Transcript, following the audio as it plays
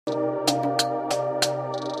Hey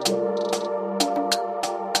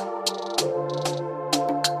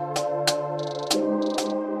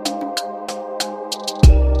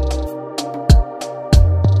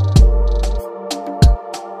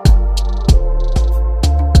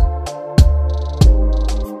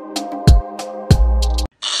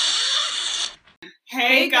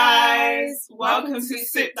guys, welcome to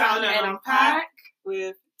Sit Down and Unpack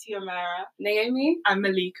with Tiamara, Naomi, and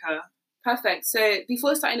Malika. Perfect. So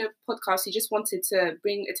before starting the podcast, we just wanted to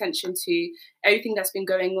bring attention to everything that's been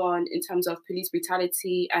going on in terms of police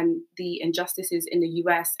brutality and the injustices in the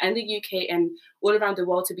US and the UK and all around the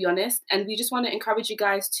world, to be honest. And we just want to encourage you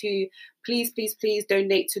guys to please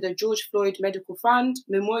donate to the George Floyd Medical Fund,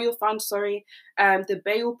 Memorial Fund, the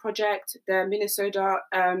Bail Project, the Minnesota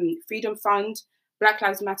Freedom Fund, Black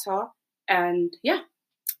Lives Matter, and yeah.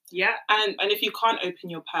 Yeah, and if you can't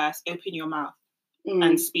open your purse, open your mouth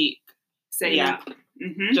and speak. Say yeah.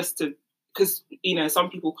 Just to, because, you know, some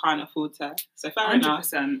people can't afford to. So fair 100%, enough.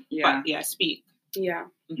 yeah. But yeah, speak. Yeah.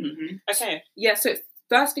 Okay. Yeah, so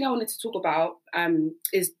first thing I wanted to talk about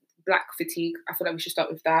is black fatigue. I feel like we should start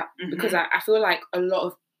with that because I feel like a lot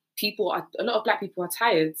of black people are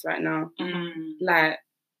tired right now. Like,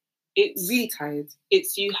 it's really tired.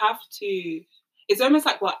 You have to, it's almost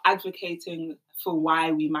like we're advocating for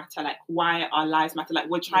why we matter, like why our lives matter. Like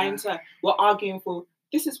we're arguing for,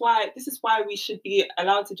 this is why we should be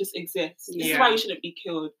allowed to just exist. This is why we shouldn't be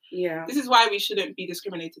killed. Yeah. This is why we shouldn't be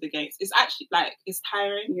discriminated against. It's actually like, it's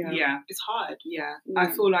tiring. Yeah. It's hard. Yeah.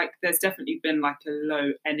 I feel like there's definitely been like a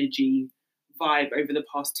low energy vibe over the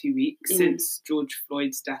past 2 weeks since George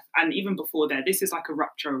Floyd's death. And even before that, this is like a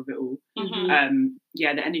rupture of it all.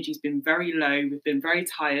 The energy's been very low. We've been very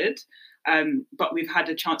tired. But we've had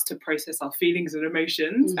a chance to process our feelings and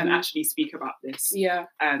emotions and actually speak about this. Yeah.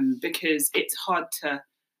 Because it's hard to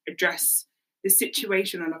address the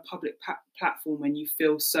situation on a public platform when you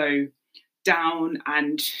feel so down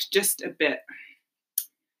and just a bit,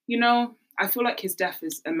 you know, I feel like his death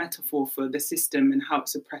is a metaphor for the system and how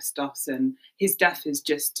it's oppressed us. And his death is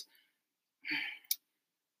just,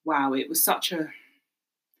 wow, it was such a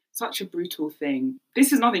brutal thing.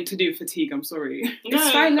 This is nothing to do with fatigue, I'm sorry.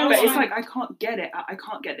 It's fine, no, but it's it's fine. like I can't get it. I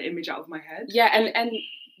can't get the image out of my head. Yeah, and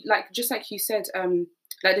like just like you said,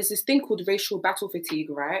 like there's this thing called racial battle fatigue,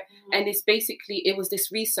 right? And it's basically, it was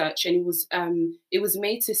this research, and it was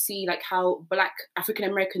made to see like how Black African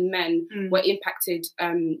American men were impacted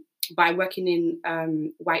by working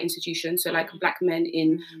in white institutions, so like Black men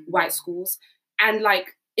in white schools, and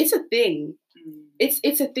like it's a thing.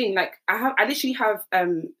 It's a thing. Like I literally have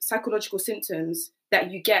psychological symptoms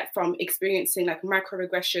that you get from experiencing like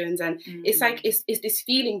microaggressions, and it's like it's this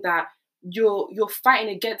feeling that you're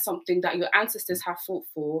fighting against something that your ancestors have fought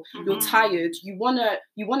for. You're tired. You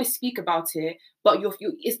wanna speak about it, but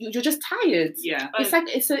you're just tired. Yeah, it's like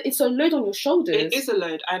it's a load on your shoulders. It is a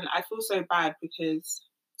load, and I feel so bad because,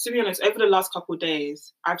 to be honest, over the last couple of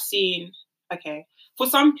days, I've seen, for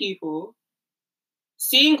some people,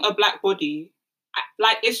 seeing a Black body,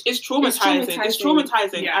 like it's traumatizing. It's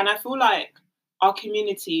traumatizing, and I feel like our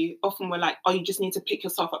community often we're like, oh, you just need to pick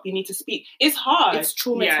yourself up. You need to speak. It's hard. It's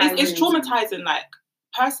traumatizing. Yeah. It's traumatizing. Like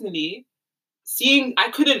personally, I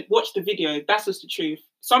couldn't watch the video. That's just the truth.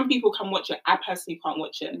 Some people can watch it. I personally can't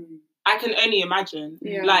watch it. I can only imagine.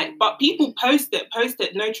 Yeah. Like, but people post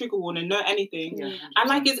it, no trigger warning, no anything. Yeah. And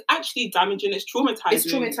like, it's actually damaging. It's traumatizing.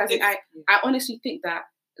 It's traumatizing. I honestly think that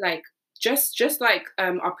like, just like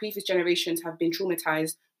our previous generations have been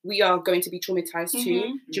traumatized, we are going to be traumatized too.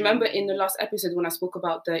 Do you remember in the last episode when I spoke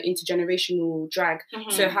about the intergenerational drag?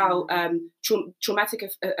 So how traumatic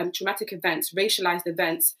events, racialized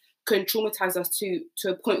events, can traumatize us to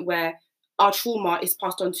a point where our trauma is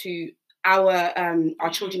passed on to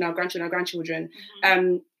our children, our grandchildren.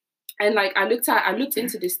 And like I looked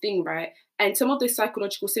into this thing, right? And some of the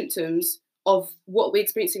psychological symptoms of what we're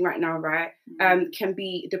experiencing right now, right, can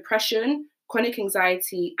be depression, chronic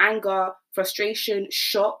anxiety, anger, frustration,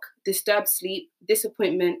 shock, disturbed sleep,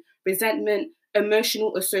 disappointment, resentment,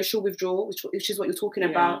 emotional or social withdrawal, which is what you're talking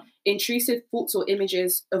about, intrusive thoughts or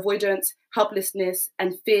images, avoidance, helplessness,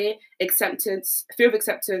 and fear of acceptance,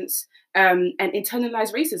 and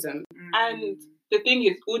internalized racism. And the thing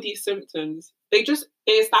is, all these symptoms, they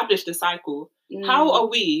establish the cycle. How are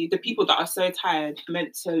we, the people that are so tired,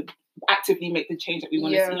 meant to actively make the change that we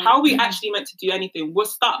want to see? How are we actually meant to do anything? We're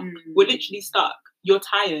stuck. We're literally stuck. You're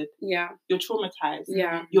tired. Yeah. You're traumatized.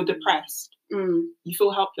 Yeah. You're depressed. You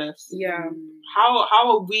feel helpless. Yeah. How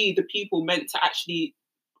are we, the people, meant to actually,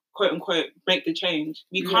 quote unquote, make the change?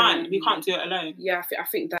 We can't do it alone. Yeah, I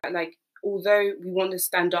think that like although we want to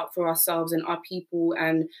stand up for ourselves and our people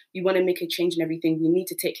and we want to make a change in everything, we need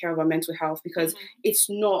to take care of our mental health, because it's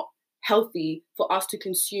not healthy for us to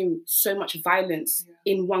consume so much violence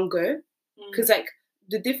in one go. Because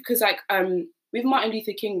with Martin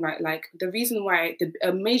Luther King, right, like the reason why,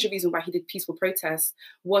 a major reason why he did peaceful protests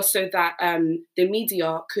was so that the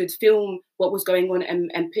media could film what was going on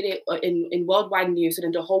and put it in worldwide news, so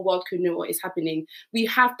then the whole world could know what is happening. We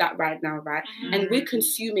have that right now, right? And we're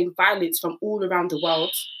consuming violence from all around the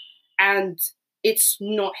world, and it's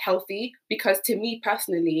not healthy, because to me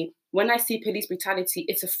personally, when I see police brutality,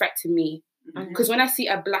 it's a threat to me. Because when I see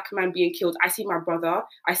a black man being killed, I see my brother,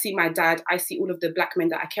 I see my dad, I see all of the black men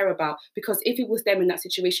that I care about. Because if it was them in that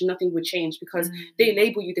situation, nothing would change, because they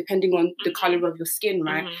label you depending on the color of your skin,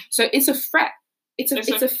 right? So it's a threat. It's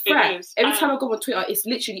a threat. Every time I go on Twitter, it's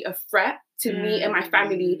literally a threat to me and my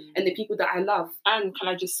family and the people that I love. And can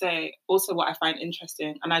I just say also what I find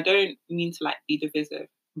interesting, and I don't mean to like be divisive,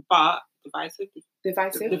 but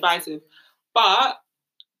divisive, but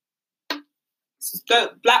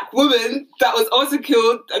the black woman that was also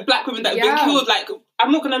killed, black women that have been killed, like,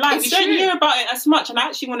 I'm not gonna lie, we don't hear about it as much, and I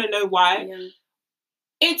actually want to know why.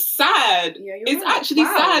 It's sad. It's actually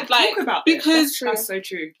sad, like, because that's so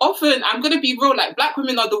true. Often, I'm gonna be real, like, black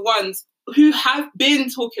women are the ones who have been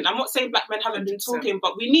talking. I'm not saying black men haven't been talking,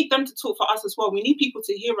 but we need them to talk for us as well. We need people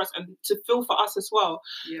to hear us and to feel for us as well.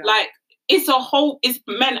 Like, it's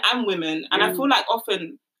men and women, and I feel like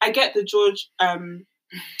often I get the George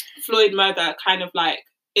Floyd murder kind of like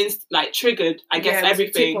triggered, I guess,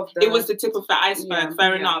 everything. It was the tip of the iceberg,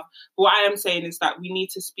 fair enough. But what I am saying is that we need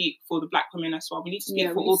to speak for the black women as well. We need to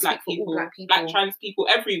speak for all black people, black trans people,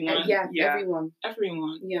 everyone.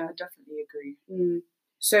 Everyone. Yeah, I definitely agree.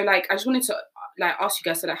 So like, I just wanted to like ask you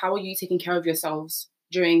guys, so like, how are you taking care of yourselves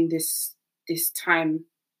during this time?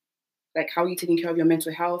 Like, how are you taking care of your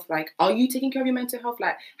mental health? Like, are you taking care of your mental health?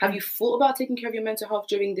 Like, have you thought about taking care of your mental health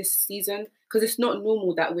during this season? Because it's not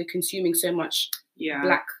normal that we're consuming so much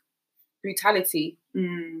black brutality.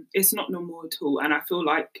 It's not normal at all. And I feel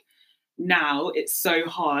like now it's so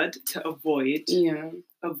hard to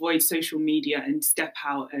avoid social media and step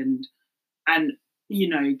out and you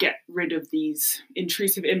know, get rid of these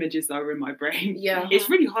intrusive images that are in my brain. It's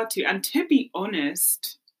really hard to. And to be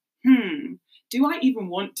honest, do I even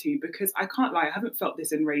want to? Because I can't lie, I haven't felt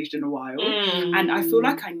this enraged in a while. And I feel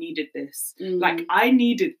like I needed this. Like, I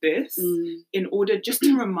needed this in order just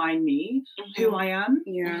to remind me who I am.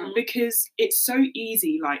 Because it's so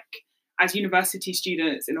easy, like, as university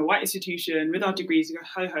students in a white institution with our degrees, you go,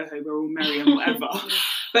 ho, ho, ho, we're all merry and whatever.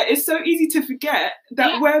 But it's so easy to forget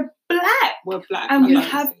that we're black. We're black. And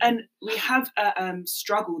we have a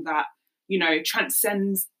struggle that, you know,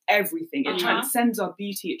 transcends everything. It transcends our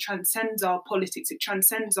beauty, it transcends our politics, it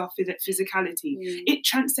transcends our physicality, it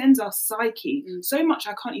transcends our psyche. So much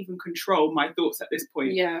I can't even control my thoughts at this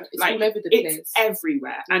point. It's like, all over the place. It's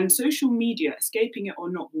everywhere. And social media, escaping it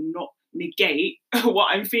or not, will not negate what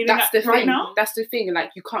I'm feeling right now. That's the thing,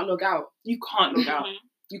 like, you can't log out. You can't log out.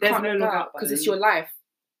 There's no log out because it's your life.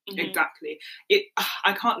 Exactly.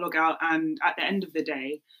 I can't log out, and at the end of the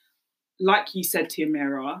day, like you said to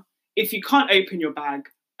Amira, if you can't open your bag,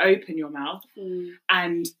 open your mouth,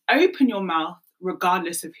 and open your mouth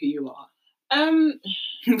regardless of who you are.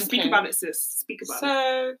 Speak about it, sis. Speak about it.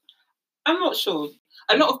 So, I'm not sure.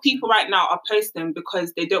 A lot of people right now are posting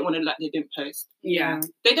because they don't want to look like they didn't post.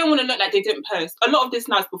 They don't want to look like they didn't post. A lot of this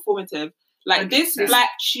now is performative. Like, 100%. This black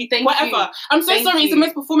sheep, whatever. I'm so sorry, it's the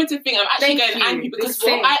most performative thing. I'm actually getting angry because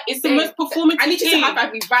it's the most performative thing. I need you to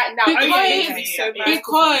have me right now.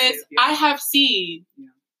 Because I have seen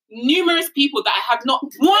numerous people that I have not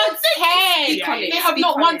once cared. They have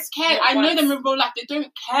not once cared. I know them in real life. They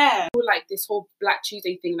don't care. Like, this whole Black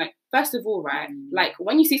Tuesday thing, like, first of all, right, like,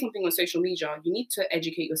 when you see something on social media, you need to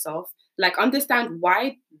educate yourself. Like, understand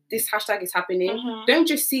why this hashtag is happening. Don't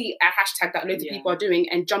just see a hashtag that loads of people are doing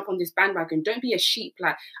and jump on this bandwagon. Don't be a sheep.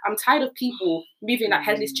 Like, I'm tired of people moving like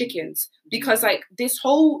headless chickens, because like, this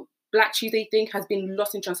whole Black Tuesday thing has been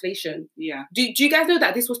lost in translation. Do you guys know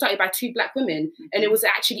that this was started by 2 black women and it was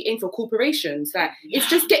actually aimed for corporations? Like, it's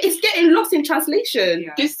just it's getting lost in translation.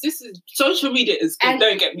 This is social media is good,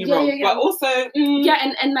 don't get me wrong, but also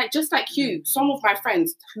and like, just like you, some of my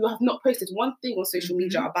friends who have not posted one thing on social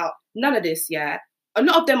media about none of this. A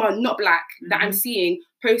lot of them are not black that I'm seeing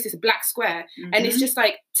post this black square, and it's just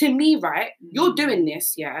like, to me, right, you're doing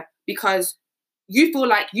this because you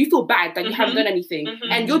feel bad that you haven't done anything,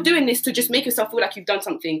 and you're doing this to just make yourself feel like you've done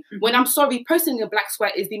something. When I'm sorry, posting a black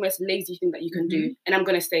square is the most lazy thing that you can do, and I'm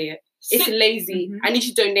gonna say it. It's lazy. I need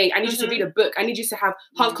you to donate. I need you to read a book. I need you to have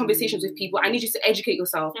hard conversations with people. I need you to educate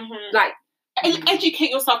yourself. Like,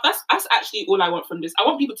 Educate yourself. That's actually all I want from this. I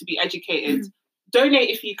want people to be educated. Donate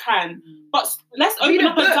if you can, but let's open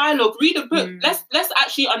up a dialogue. Read a book. Let's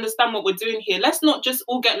actually understand what we're doing here. Let's not just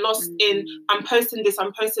all get lost in I'm posting this,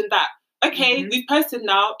 I'm posting that. Okay, we've posted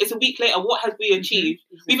now. It's a week later. What have we achieved?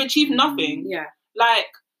 We've achieved nothing. Yeah. Like,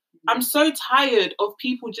 I'm so tired of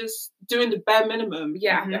people just doing the bare minimum.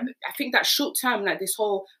 Yeah, I think that short term, like this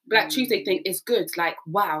whole Black Tuesday thing is good. Like,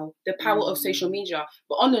 wow, the power of social media.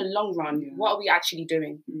 But on the long run, what are we actually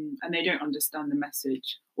doing? And they don't understand the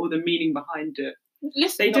message or the meaning behind it.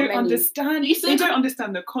 Listen, they don't understand. They don't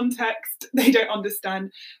understand the context. They don't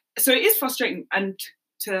understand. So it is frustrating. And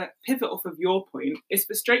to pivot off of your point, it's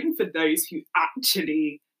frustrating for those who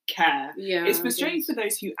actually care. Yeah, it's frustrating for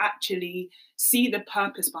those who actually see the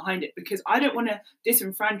purpose behind it, because I don't want to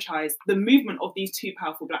disenfranchise the movement of these two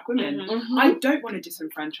powerful Black women. I don't want to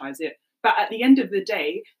disenfranchise it, but at the end of the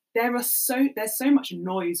day, there's so much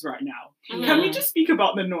noise right now. Can we just speak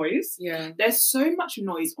about the noise? There's so much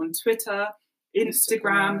noise on Twitter,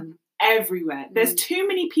 Instagram, everywhere. There's too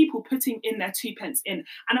many people putting in their 2 pence in,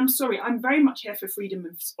 and I'm sorry, I'm very much here for freedom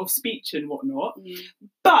of speech and whatnot,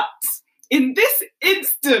 but in this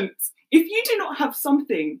instance, if you do not have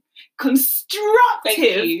something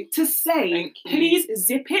constructive to say, please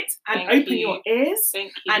zip it and open your ears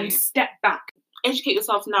and step back. Educate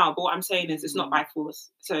yourself now, but what I'm saying is it's not by force.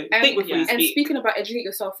 So think before you speak. And speaking about educate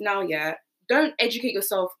yourself now, don't educate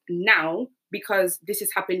yourself now because this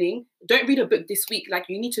is happening. Don't read a book this week. Like,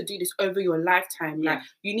 you need to do this over your lifetime. Like,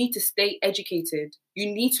 you need to stay educated.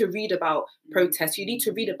 You need to read about protests. You need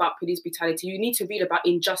to read about police brutality. You need to read about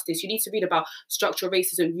injustice. You need to read about structural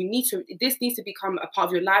racism. This needs to become a part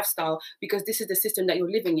of your lifestyle, because this is the system that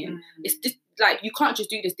you're living in. It's just like, you can't just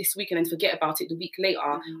do this week and then forget about it the week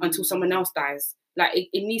later until someone else dies. Like, it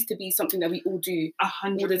needs to be something that we all do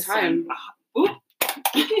 100%. all the time.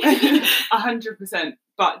 100%.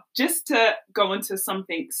 But just to go on to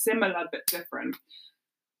something similar but different,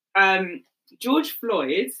 George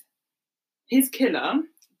Floyd, his killer,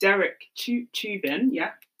 Derek Chauvin,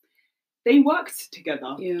 they worked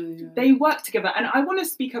together. They worked together. And I want to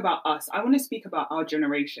speak about us. I want to speak about our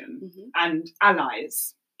generation and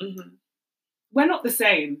allies. We're not the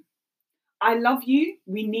same. I love you.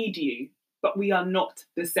 We need you. But we are not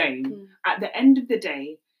the same. At the end of the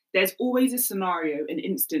day, there's always a scenario, an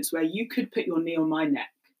instance where you could put your knee on my neck.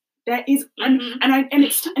 There is, and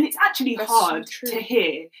it's actually hard to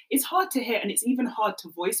hear. It's hard to hear, and it's even hard to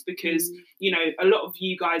voice, because a lot of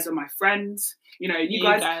you guys are my friends. You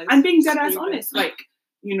guys, and being dead ass honest, like,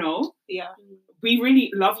 we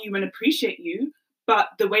really love you and appreciate you. But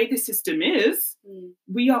the way the system is,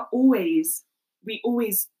 we always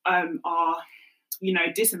are,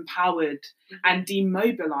 disempowered and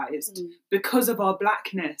demobilized because of our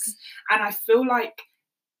Blackness. And I feel like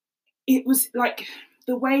it was like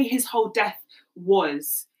the way his whole death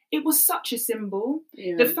was, it was such a symbol.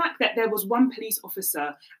 The fact that there was one police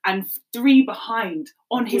officer and 3 behind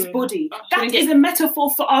on his body, that is a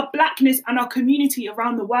metaphor for our Blackness and our community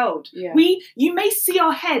around the world. You may see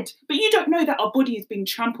our head, but you don't know that our body is being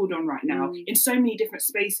trampled on right now in so many different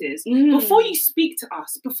spaces. Before you speak to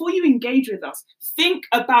us, before you engage with us, think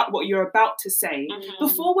about what you're about to say.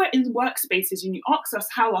 Before we're in workspaces and you ask us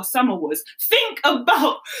how our summer was, think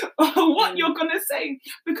about what you're going to say.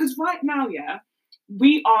 Because right now,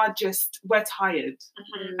 we're tired,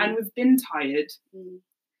 and we've been tired.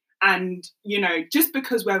 And, just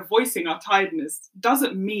because we're voicing our tiredness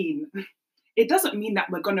doesn't mean that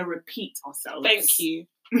we're going to repeat ourselves. Thank you.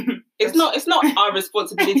 It's not our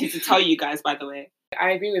responsibility to tell you guys, by the way.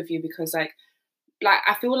 I agree with you, because like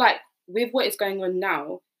I feel like with what is going on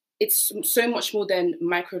now, it's so much more than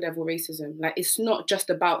micro level racism. Like, it's not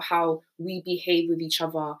just about how we behave with each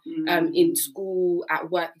other in school,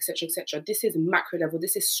 at work, etc., etc. This is macro level.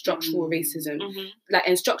 This is structural racism. Like,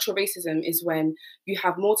 and structural racism is when you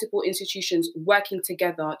have multiple institutions working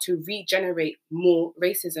together to regenerate more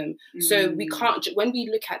racism. So we can't, when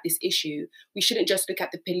we look at this issue, we shouldn't just look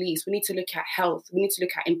at the police. We need to look at health. We need to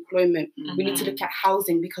look at employment. We need to look at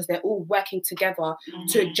housing, because they're all working together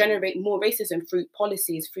to generate more racism through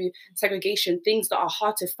policies, through segregation, things that are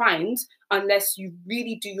hard to find unless you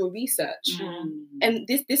really do your research. And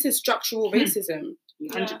this is structural racism.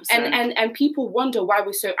 100%. And people wonder why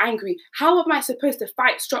we're so angry. How am I supposed to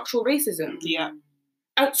fight structural racism?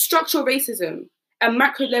 Structural racism, a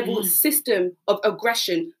macro level system of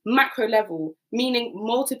aggression, macro level, meaning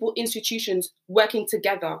multiple institutions working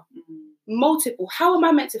together. Multiple. How am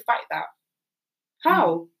I meant to fight that?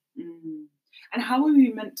 How? And how are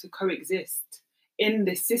we meant to coexist in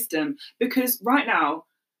this system? Because right now,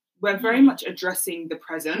 we're very much addressing the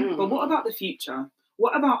present, but what about the future?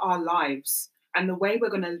 what about our lives and the way we're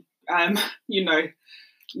going to,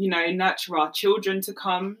 nurture our children to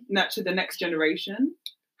come, nurture the next generation?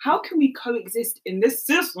 How can we coexist in this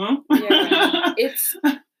system? Yeah,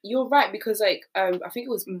 you're right, because like I think it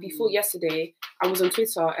was before yesterday, I was on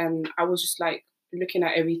Twitter and I was just like looking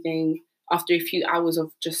at everything after a few hours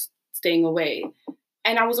of just staying away,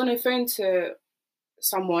 and I was on the phone to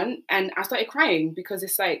someone and I started crying because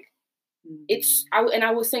it's like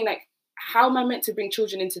I was saying, like, how am I meant to bring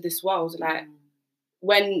children into this world, like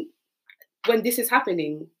when this is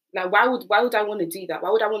happening? Like, why would I want to do that? Why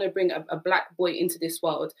would I want to bring a black boy into this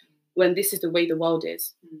world when this is the way the world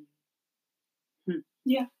is?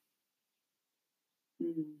 Yeah.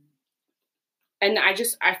 And I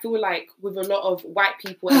feel like with a lot of white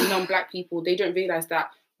people and non-black people, they don't realize that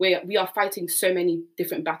we are fighting so many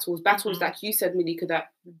different battles that you said, Malika, that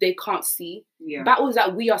they can't see, battles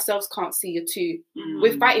that we ourselves can't see too.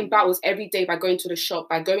 We're fighting battles every day by going to the shop,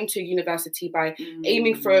 by going to university, by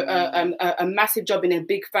aiming for a massive job in a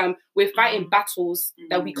big firm. We're fighting battles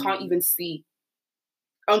that we can't even see,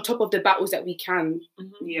 on top of the battles that we can.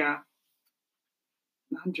 Yeah,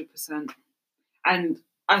 100%. And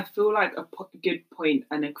I feel like a good point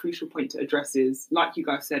and a crucial point to address is, like you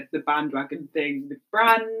guys said, the bandwagon thing with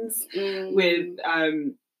brands, with,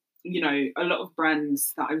 a lot of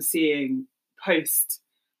brands that I'm seeing post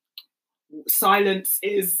silence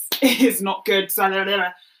is not good.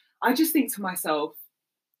 I just think to myself,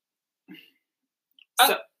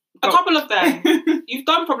 a couple of them. You've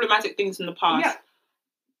done problematic things in the past.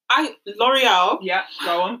 Yeah. L'Oreal. Yeah,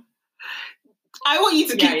 go on. I want you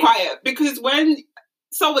to keep quiet, because when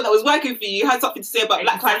someone that was working for you had something to say about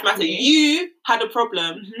Black Lives Matter, you had a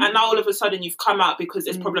problem, and now all of a sudden you've come out because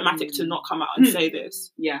it's problematic to not come out and say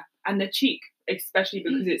this. Yeah, and the cheek, especially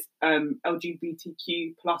because it's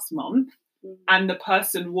LGBTQ plus month, and the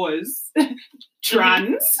person was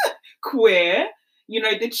trans, queer,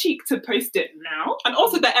 the cheek to post it now. And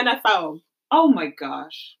also the NFL. Oh my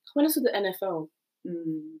gosh. When is the NFL?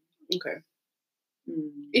 Okay.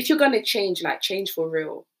 If you're going to change, like, change for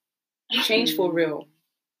real. Change for real.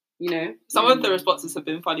 Some of the responses have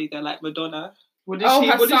been funny. They're like, Madonna.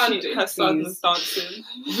 Her son was dancing.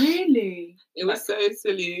 Really? It was so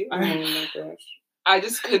silly. Oh my gosh. I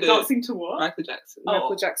just couldn't. Dancing to what? Michael Jackson.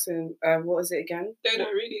 Michael Jackson. What was it again? They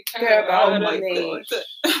don't really care about my God.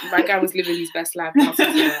 My guy was living his best life.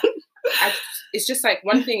 It's just like,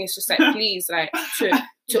 one thing is just like, please, like,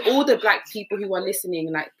 to all the Black people who are listening,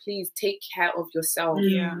 like, please take care of yourself.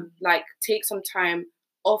 Like, take some time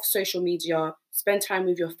off social media, spend time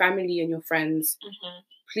with your family and your friends.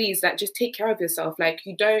 Please, like, just take care of yourself. Like,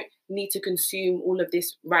 you don't need to consume all of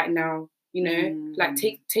this right now, like,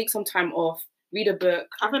 take some time off, read a book,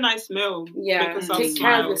 have a nice meal, take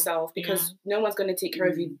care of yourself, because no one's going to take care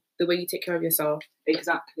of you the way you take care of yourself.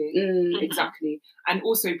 Exactly. And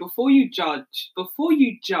also, before you judge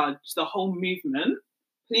the whole movement,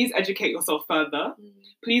 please educate yourself further.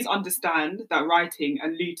 Please understand that rioting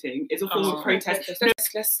and looting is a form of protest.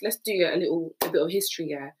 Let's do a bit of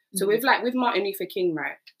history, yeah. So with Martin Luther King,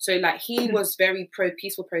 right? So like, he was very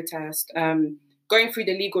peaceful protest, going through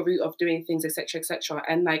the legal route of doing things, etc., etc.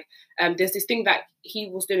 And like, there's this thing that he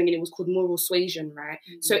was doing, and it was called moral suasion, right?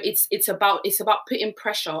 So it's about putting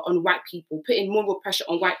pressure on white people, putting moral pressure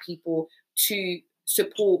on white people to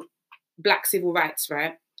support Black civil rights,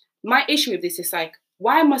 right? My issue with this is like,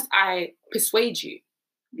 why must I persuade you?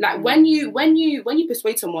 Like, when you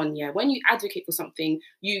persuade someone, when you advocate for something,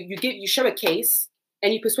 you show a case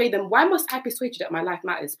and you persuade them. Why must I persuade you that my life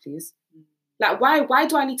matters, please? Like, why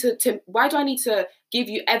do I need to give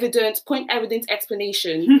you evidence,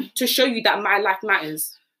 explanation to show you that my life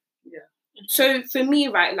matters? Yeah. So for me,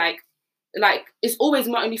 right, like it's always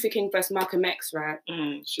Martin Luther King versus Malcolm X, right?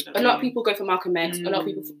 A lot of people go for Malcolm X, a lot of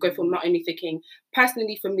people go for Martin Luther King.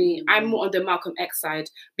 Personally, for me, I'm more on the Malcolm X side,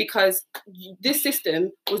 because this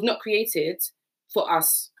system was not created for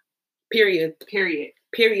us. Period.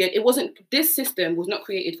 This system was not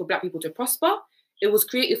created for Black people to prosper. It was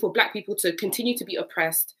created for Black people to continue to be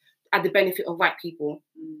oppressed at the benefit of white people.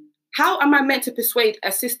 How am I meant to persuade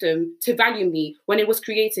a system to value me when it was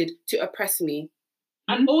created to oppress me?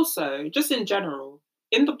 And also, just in general,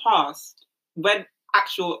 in the past, when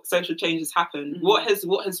actual social changes happen, what has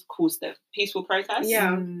caused them? Peaceful protests?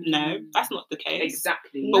 Yeah. No, that's not the case.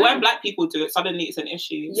 Exactly. But when Black people do it, suddenly it's an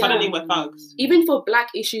issue. Yeah. Suddenly we're thugs. Even for Black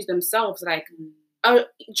issues themselves, like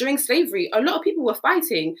during slavery, a lot of people were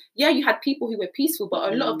fighting. Yeah, you had people who were peaceful,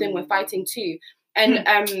 but a lot of them were fighting too.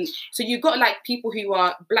 And so you've got like people who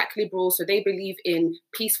are Black liberals, so they believe in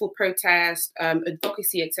peaceful protest,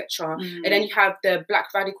 advocacy, etc. And then you have the Black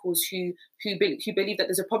radicals who believe that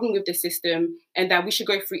there's a problem with the system and that we should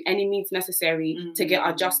go through any means necessary to get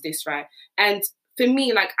our justice, right? And for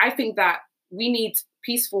me, like, I think that we need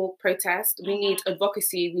peaceful protest, we need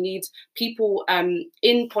advocacy, we need people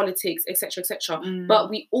in politics, etc., etc. But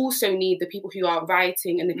we also need the people who are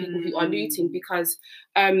rioting and the people who are looting, because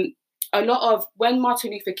a lot of, when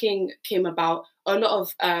Martin Luther King came about, a lot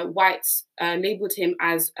of whites labelled him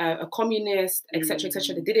as a communist, etc.,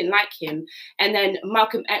 etc. They didn't like him. And then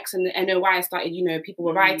Malcolm X and the NOI started, you know, people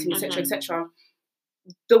were rioting, etc., etc.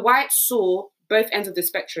 The whites saw both ends of the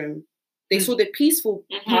spectrum. They saw the peaceful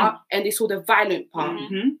part and they saw the violent part.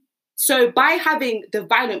 So by having the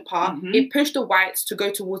violent part, it pushed the whites to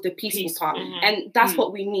go towards the peaceful part. And that's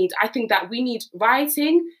what we need. I think that we need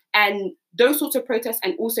rioting and those sorts of protests,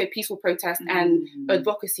 and also peaceful protest and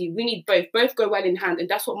advocacy. We need both. Both go well in hand. And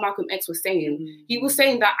that's what Malcolm X was saying. He was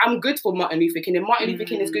saying that I'm good for Martin Luther King and Martin Luther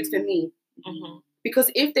King is good for me. Because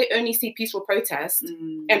if they only see peaceful protest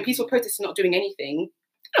and peaceful protest is not doing anything,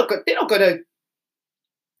 they're not gonna,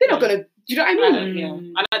 do you know what I mean? Yeah.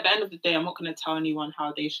 And at the end of the day, I'm not going to tell anyone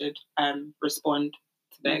how they should respond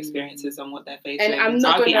to their experiences and what they're facing. And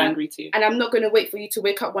I'll be angry too. And I'm not going to wait for you to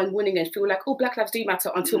wake up one morning and feel like, oh, Black lives do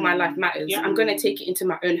matter until my life matters. Yeah. I'm going to take it into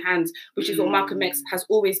my own hands, which is what Malcolm X has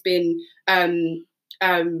always been,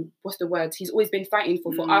 what's the word? He's always been fighting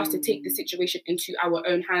for us to take the situation into our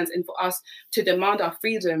own hands and for us to demand our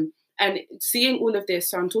freedom. And seeing all of this,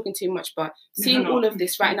 so I'm talking too much, but seeing all of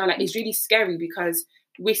this right now, like, it's really scary because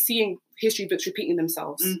we're seeing history books repeating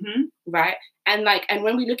themselves, right? And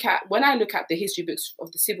when I look at the history books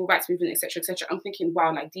of the civil rights movement, etc., I'm thinking,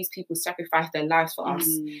 wow, like, these people sacrificed their lives for us.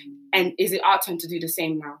 And is it our turn to do the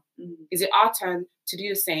same now? Is it our turn to do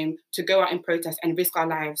the same, to go out and protest and risk our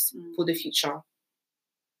lives for the future?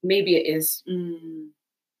 Maybe it is.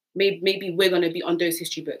 Maybe we're going to be on those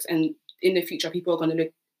history books, and in the future,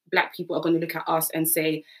 Black people are going to look at us and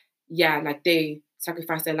say, yeah, like, they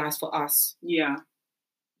sacrificed their lives for us. Yeah.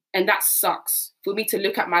 And that sucks, for me to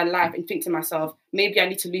look at my life and think to myself, maybe I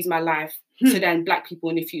need to lose my life so then Black people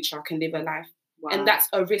in the future can live a life. Wow. And that's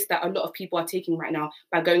a risk that a lot of people are taking right now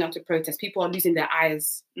by going out to protest. People are losing their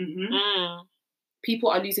eyes. People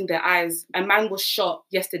are losing their eyes. A man was shot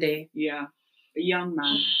yesterday. Yeah, a young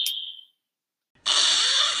man.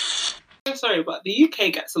 I'm sorry, but the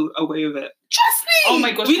UK gets away with it. Trust me! Oh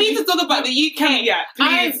my gosh. We need to talk about the UK. Yeah,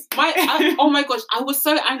 please. Oh my gosh, I was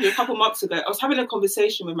so angry a couple months ago. I was having a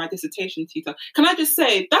conversation with my dissertation tutor. Can I just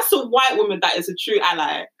say, that's a white woman that is a true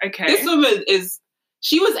ally. Okay. This woman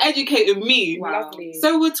she was educating me. Wow. Lovely.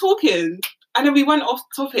 So we're talking, and then we went off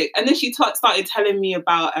topic, and then she started telling me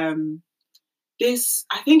about this,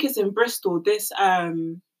 I think it's in Bristol, this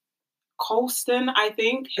Colston, I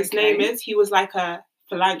think his name is. He was like a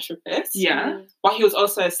philanthropist, but he was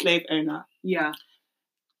also a slave owner.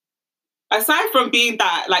 Aside from being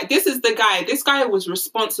that, like, this guy was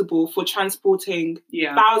responsible for transporting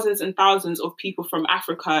thousands and thousands of people from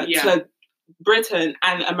Africa to Britain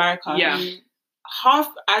and America.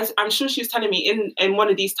 As I'm sure she was telling me, in one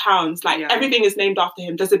of these towns, like, everything is named after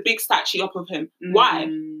him. There's a big statue up of him. Why?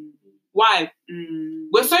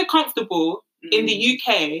 We're so comfortable in the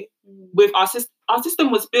UK with our system. Our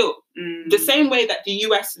system was built the same way that the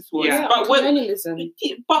US was. But colonialism.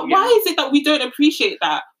 Why is it that we don't appreciate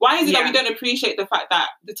that? Why is it that we don't appreciate the fact that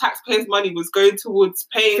the taxpayers' money was going towards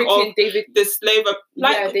paying off the slave?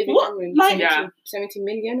 David Cameron, like 70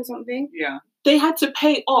 million or something. They had to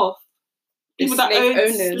pay off people that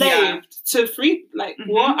owned slaves to free. Like,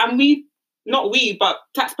 what? And but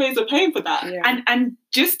taxpayers are paying for that. And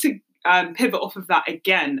just to pivot off of that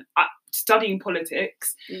again, studying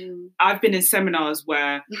politics, I've been in seminars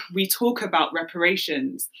where we talk about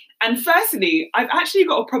reparations. And firstly, I've actually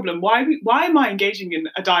got a problem. Why am I engaging in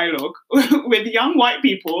a dialogue with young white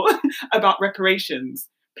people about reparations?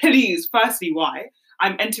 Please, firstly, why?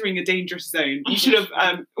 I'm entering a dangerous zone. You should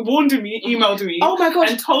have warned me, emailed me. Oh my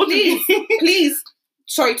gosh, and told me. Please.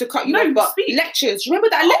 Sorry to cut you off, but lectures. Remember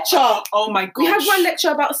that lecture? Oh my gosh. We had one lecture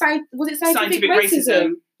about scientific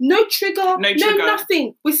racism? No trigger, no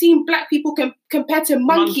nothing. We're seeing Black people compared to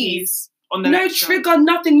monkeys. On the no lecture. Trigger,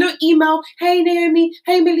 nothing, no email. Hey Naomi,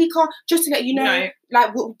 hey Malika, just to let you know,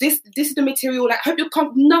 like, this is the material. Like, hope you'll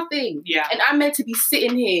come. Nothing. And I'm meant to be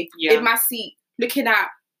sitting here in my seat, looking at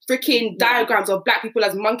freaking diagrams of Black people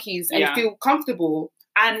as monkeys and feel comfortable.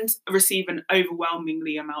 And receive an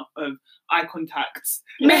overwhelmingly amount of eye contact.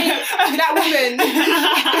 Mate, that woman.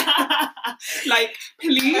 Like,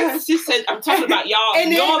 please. She said, I'm talking about y'all.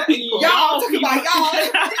 Y'all people. Y'all talking about y'all.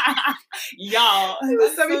 Y'all.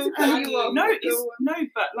 No,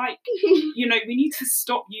 but like, you know, we need to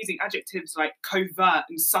stop using adjectives like covert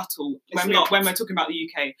and subtle when we're talking about the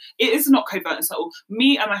UK. It is not covert and subtle.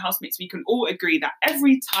 Me and my housemates, we can all agree that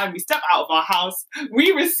every time we step out of our house,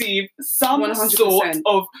 we receive some 100%. Sort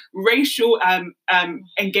of racial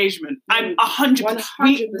engagement. I'm 100%.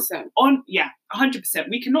 100%.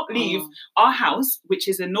 We cannot leave our house, which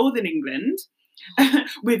is in Northern England,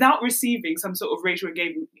 without receiving some sort of racial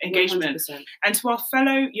engagement. 100%. And to our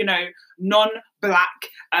fellow, you know, non-Black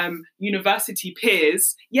university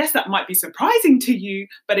peers, yes, that might be surprising to you,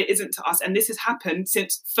 but it isn't to us. And this has happened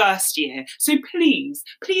since first year. So please,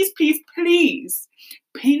 please, please, please,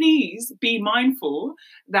 please be mindful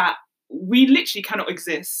that we literally cannot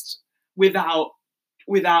exist without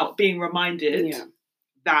being reminded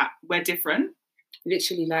that we're different.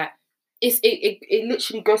 Literally, like it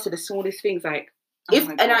literally goes to the smallest things. Like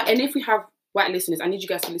if we have white listeners, I need you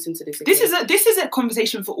guys to listen to this. Okay? This is a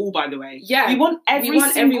conversation for all, by the way. Yeah, we want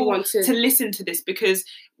everyone to listen to this because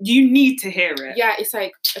you need to hear it. Yeah, it's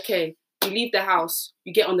like, okay, you leave the house,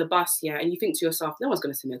 you get on the bus, and you think to yourself, no one's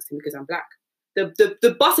gonna sit next to me because I'm Black.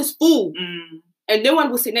 The bus is full, and no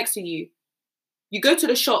one will sit next to you. You go to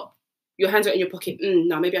the shop, your hands are in your pocket.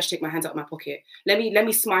 No, maybe I should take my hands out of my pocket. Let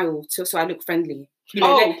me smile so I look friendly. You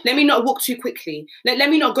know, let me not walk too quickly. Let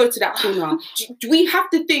me not go to that corner. We have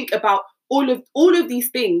to think about all of these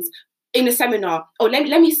things in a seminar. Let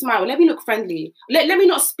me smile. Let me look friendly. Let me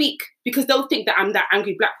not speak because they'll think that I'm that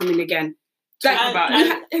angry Black woman again.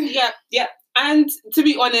 And to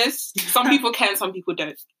be honest, some people can, some people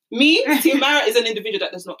don't. Me, Tiamara is an individual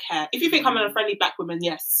that does not care. If you think I'm a friendly Black woman,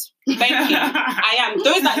 yes. Thank you. I am.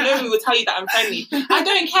 Those that know me will tell you that I'm friendly. I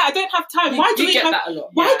don't care. I don't have time. Why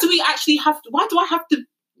do I have to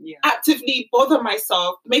actively bother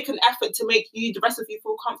myself, make an effort to make the rest of you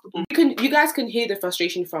feel comfortable? You guys can hear the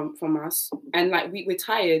frustration from us, and like we're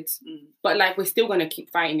tired, but like we're still gonna keep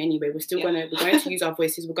fighting anyway. We're going to use our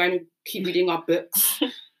voices. We're going to keep reading our books.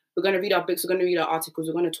 We're going to read our books, we're going to read our articles,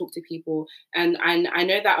 we're going to talk to people. And I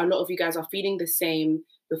know that a lot of you guys are feeling the same,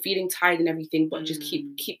 you're feeling tired and everything, but just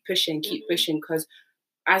keep pushing, because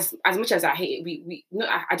as much as I hate it,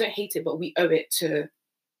 I don't hate it, but we owe it to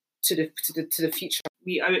the future.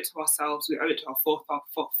 We owe it to ourselves, we owe it to our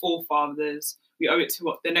forefathers, we owe it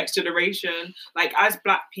to the next generation. Like, as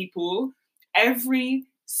Black people, every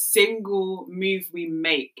single move we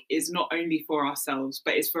make is not only for ourselves,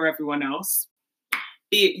 but it's for everyone else.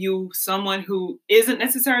 Be it you, someone who isn't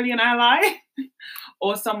necessarily an ally,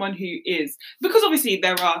 or someone who is. Because obviously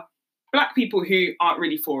there are Black people who aren't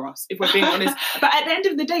really for us, if we're being honest. But at the end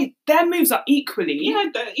of the day, their moves are equally. Yeah,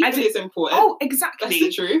 equally is important. Oh, exactly.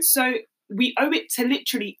 That's the truth. So we owe it to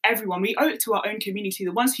literally everyone. We owe it to our own community,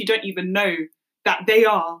 the ones who don't even know that they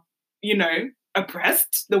are, you know,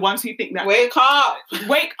 oppressed, the ones who think that... Wake up!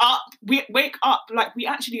 Wake up! Like, we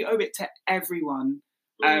actually owe it to everyone.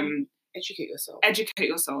 Educate yourself.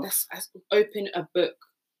 Open a book.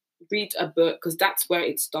 Read a book, because that's where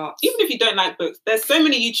it starts. Even if you don't like books, there's so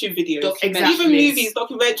many YouTube videos. Exactly. Even movies,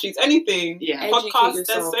 documentaries, anything. Yeah. Podcasts,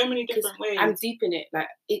 there's so many different ways. I'm deep in it. Like,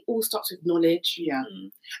 it all starts with knowledge. Yeah.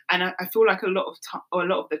 And I feel like a lot of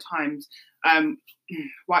the times,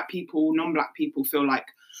 white people, non-Black people feel like,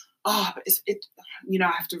 but you know,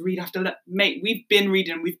 I have to read, mate, we've been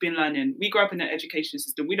reading, we've been learning. We grew up in an education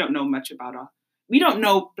system. We don't know much about we don't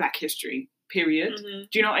know Black history, period. Do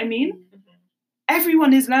you know what I mean?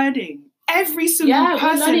 Everyone is learning. Every single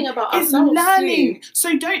person is learning. Too.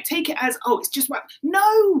 So don't take it as, it's just what.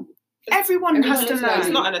 No, everyone has to learn. It's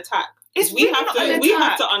not an attack. We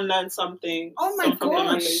have to unlearn something. Oh my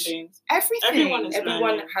gosh! Everything.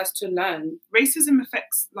 Everyone has to learn. Racism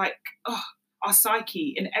affects our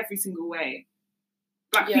psyche in every single way.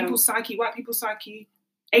 Black people's psyche, white people's psyche.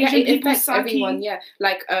 Asian people's psyche. Everyone,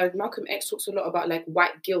 like Malcolm X talks a lot about like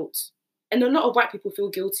white guilt, and a lot of white people feel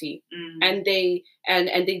guilty, and they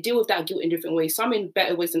deal with that guilt in different ways. Some in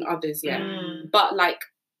better ways than others, But like,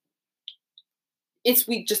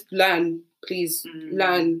 we just learn. Please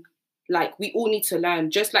learn. Like, we all need to learn.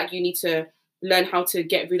 Just like you need to learn how to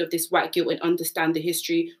get rid of this white guilt and understand the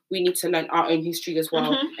history. We need to learn our own history as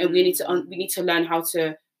well, and we need to learn how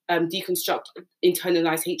to deconstruct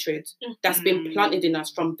internalized hatred that's been planted in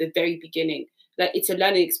us from the very beginning. Like, it's a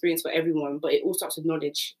learning experience for everyone, but it all starts with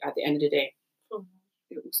knowledge at the end of the day.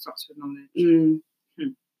 It all starts with knowledge.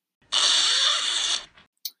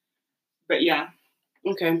 But yeah.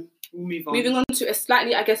 Okay. We'll move on. Moving on to a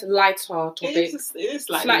slightly, I guess, lighter topic. It is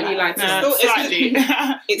slightly lighter. Slightly.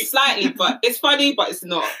 It's slightly, but it's funny, but it's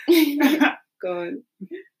not. Go on.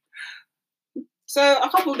 So a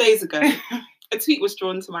couple of days ago, a tweet was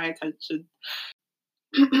drawn to my attention.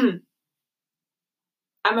 I'm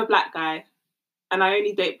a black guy, and I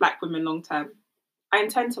only date black women long term. I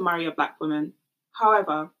intend to marry a black woman.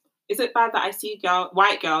 However, is it bad that I see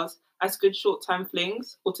white girls as good short-term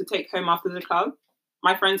flings or to take home after the club?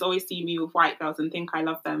 My friends always see me with white girls and think I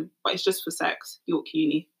love them, but it's just for sex. York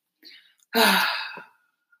Uni. The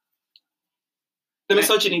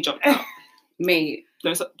misogyny jumped out. Mate.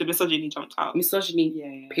 The misogyny jumped out.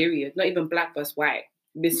 Misogyny, period. Not even black versus white.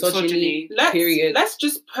 Misogyny. Period. Let's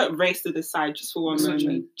just put race to the side just for one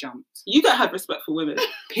moment. Jumped. You don't have respect for women.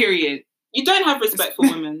 Period. You don't have respect for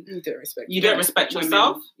women. You don't respect. You don't respect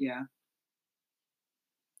yourself. Women. Yeah.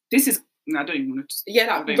 This is. No, I don't even want to.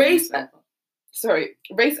 Yeah, like, race. Sorry,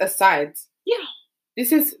 race aside. Yeah.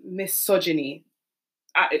 This is misogyny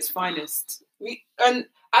at its finest. We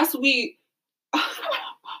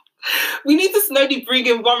need to slowly bring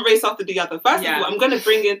in one race after the other. First of all, I'm going to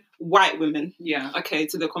bring in white women. Yeah. Okay,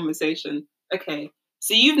 to the conversation. Okay.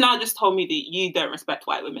 So you've now just told me that you don't respect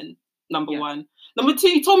white women, number one. Number two,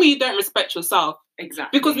 you told me you don't respect yourself.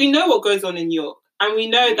 Exactly. Because we know what goes on in York. And we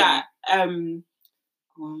know that, how do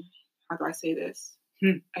I say this?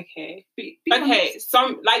 Okay. Be honest.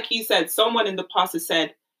 Like you said, someone in the past has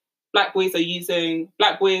said, black boys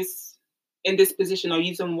in this position are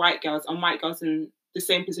using white girls, and white girls in the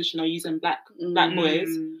same position are using black boys.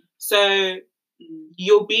 So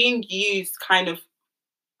you're being used kind of,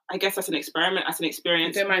 I guess, as an experiment, as an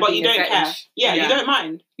experience, but you don't care. Yeah, you don't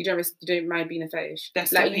mind. You don't mind being a fetish. They're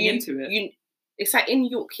stepping into it. It's like in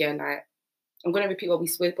York here. Like, I'm going to repeat what we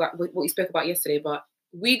spoke about yesterday, but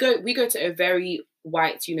we go to a very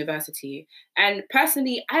white university, and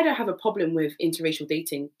personally, I don't have a problem with interracial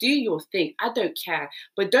dating. Do your thing. I don't care,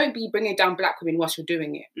 but don't be bringing down black women whilst you're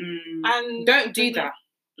doing it, and don't do that.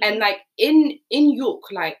 And like in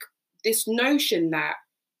York, like this notion that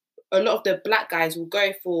a lot of the black guys will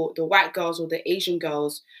go for the white girls or the Asian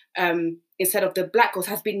girls instead of the black girls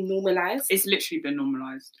has been normalized. It's literally been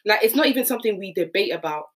normalized. Like, it's not even something we debate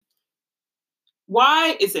about.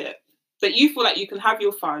 Why is it that you feel like you can have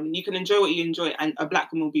your fun, you can enjoy what you enjoy, and a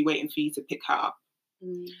black woman will be waiting for you to pick her up?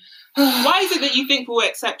 Why is it that you think we'll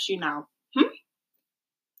accept you now?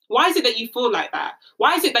 Why is it that you feel like that?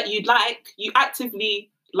 Why is it that you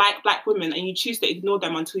actively like black women and you choose to ignore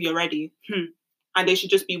them until you're ready? And they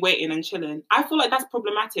should just be waiting and chilling. I feel like that's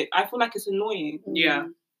problematic. I feel like it's annoying. Yeah.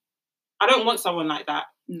 I don't want someone like that.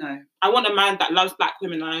 No. I want a man that loves black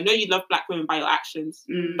women, and I know you love black women by your actions.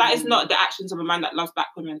 That is not the actions of a man that loves black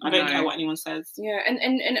women. I don't care what anyone says. Yeah, and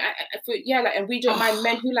we don't mind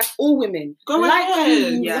men who like all women. Go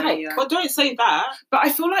ahead. Yeah. But don't say that. But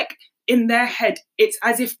I feel like in their head, it's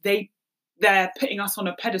as if they're putting us on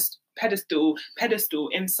a pedestal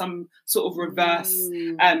in some sort of reverse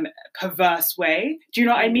perverse way. Do you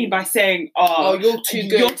know what I mean by saying, oh you're too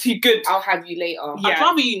good, I'll have you later? I'd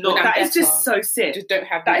rather you not. That is just so sick. Just don't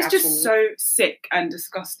have that is just so sick and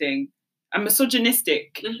disgusting and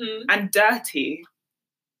misogynistic and dirty,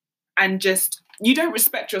 and just, you don't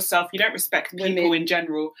respect yourself, you don't respect people women in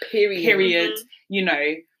general, period. You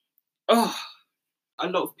know, a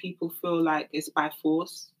lot of people feel like it's by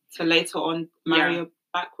force to later on marry a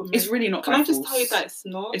black woman. It's really not. Can I just tell you that it's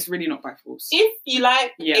not? It's really not by force. If you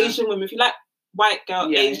like Asian women, if you like white girl,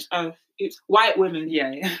 it's white women.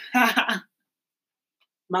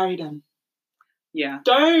 Marry them. Yeah.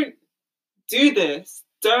 Don't do this.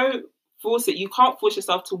 Don't force it. You can't force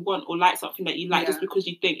yourself to want or like something that you like just because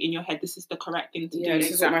you think in your head this is the correct thing to do.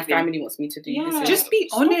 This is what my family wants me to do. Yeah. Just be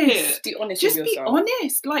honest. Be honest. Just be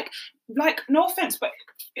honest. Like, no offense, but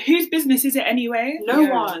whose business is it anyway? No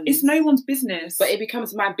one. It's no one's business. But it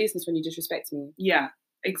becomes my business when you disrespect me. Yeah,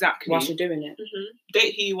 exactly. Whilst you're doing it.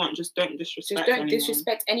 Date who you want, just don't disrespect anyone.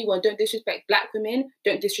 Disrespect anyone. Don't disrespect black women.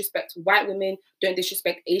 Don't disrespect white women. Don't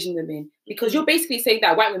disrespect Asian women. Because you're basically saying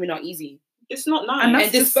that white women are easy. It's not nice. And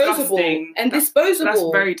that's disposable. Disgusting. And disposable. That's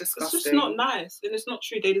very disgusting. It's just not nice. And it's not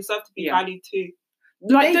true. They deserve to be valued too.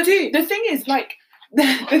 Like, the thing is, like, the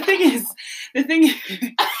thing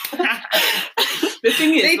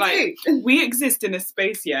is, like, we exist in a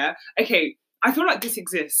space, okay, I feel like this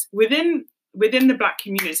exists. Within the black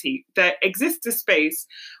community, there exists a space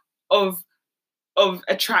of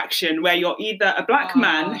attraction where you're either a black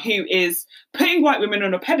man who is putting white women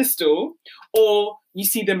on a pedestal, or you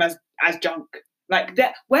see them as junk. Like,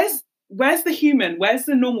 where's the human? Where's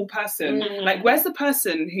the normal person? Like, where's the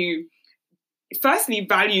person who firstly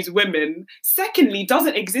values women, secondly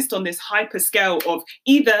doesn't exist on this hyper scale of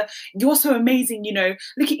either you're so amazing, you know,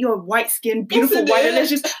 look at your white skin, beautiful white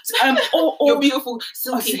delicious, or your beautiful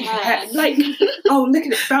silky hair. Like, oh, look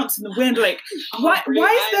at it bounce in the wind. Like, why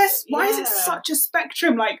is it such a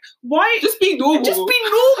spectrum? Like, why just be normal? Just be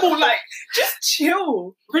normal. Like, just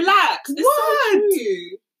chill, relax. It's so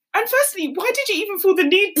true. And firstly, why did you even feel the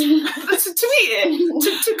need to tweet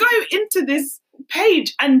it, to go into this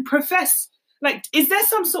page and profess? Like, is there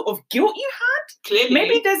some sort of guilt you had? Clearly.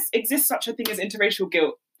 Maybe exists such a thing as interracial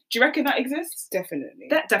guilt. Do you reckon that exists? Definitely.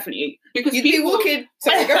 That definitely. Because you'd be walking.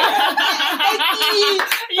 Sorry, go ahead.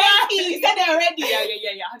 You said it already.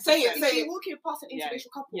 Yeah. Say it. You're walking past an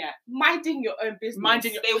interracial couple, minding your own business.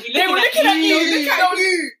 They were looking at you. Look at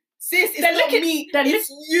you. Sis, it's not me. It's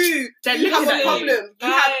you. You have a problem.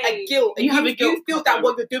 You have a guilt. You feel that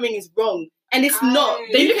what you're doing is wrong. And it's not.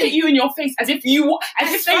 They look at you in your face as if they want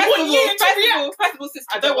you to react. First of all, sis,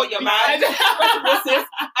 I don't want your man. First of all, sis,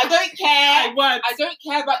 I don't care. I don't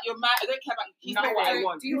care about your man. I don't care about you. He's not what I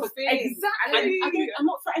want. Exactly. I'm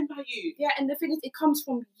not threatened by you. Yeah, and the thing is, it comes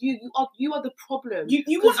from you. You are the problem.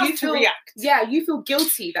 You want us to react. Yeah, you feel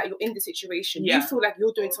guilty that you're in the situation. You feel like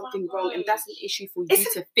you're doing something wrong, and that's an issue for you to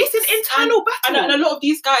fix. It's an internal battle. And a lot of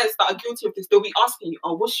these guys that are guilty of this, they'll be asking you,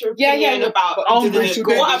 "Oh, what's your opinion about?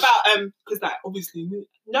 What about because like obviously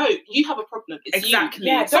no, you have a problem. It's exactly.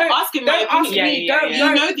 You. Yeah, don't ask me. Don't ask me. You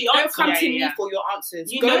know the answer. Don't come to me for your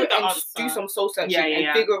answers. You go know the and answer. do some soul searching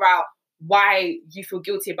and figure out why you feel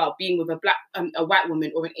guilty about being with a white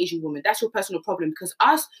woman or an Asian woman. That's your personal problem. Because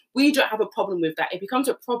we don't have a problem with that. It becomes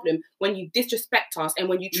a problem when you disrespect us and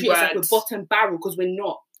when you treat us like we're bottom barrel because we're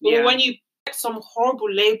not. Or when you put some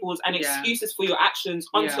horrible labels and excuses for your actions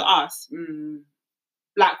onto us.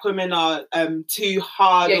 Black women are too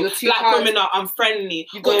hard. Yeah, Black women are unfriendly.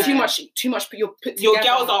 You've got too much. You're put together. Your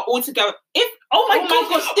girls are all together. Oh my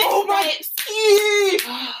gosh,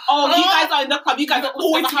 you guys are in the club. You guys are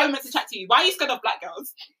all together. How am I meant to chat to you? Why are you scared of black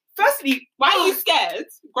girls? Firstly, why are you scared?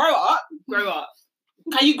 Grow up.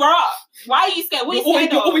 Can you grow up? Why are you scared? What are you scared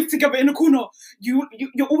of? You're always together in a corner. You're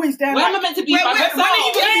always there. Where am I meant to be by myself? When are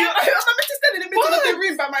you going to be? I'm meant to stand in the middle of the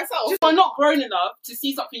room by myself. You're not grown enough to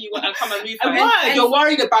see something you want and come and move her. And you're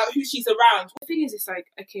worried about who she's around. The thing is, it's like,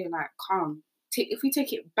 okay, like, calm. If we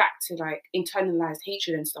take it back to like internalized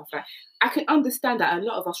hatred and stuff, like I can understand that a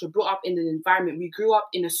lot of us were brought up in an environment. We grew up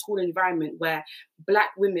in a school environment where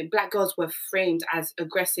black girls were framed as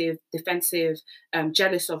aggressive, defensive,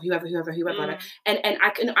 jealous of whoever. Like, and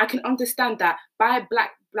I can understand that by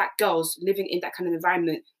black girls living in that kind of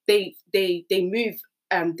environment, they move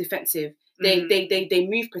defensive. They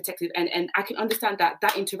move protective, and I can understand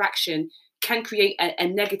that interaction can create a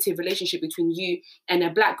negative relationship between you and a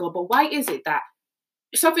black girl. But why is it that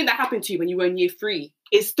something that happened to you when you were in year 3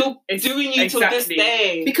 is still doing you till this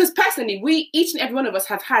day? Because personally, each and every one of us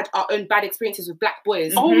have had our own bad experiences with black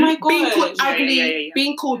boys. Oh my god, being called ugly,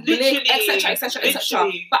 being called blick,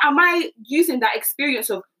 etc. But am I using that experience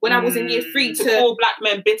of when I was in year 3 to call black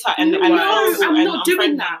men bitter and no, I'm not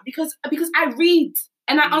doing that because I read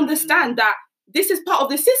and I understand that this is part of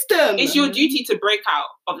the system. It's your duty to break out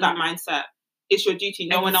of that mindset. It's your duty.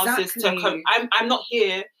 No one else is to come. I'm not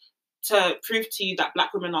here to prove to you that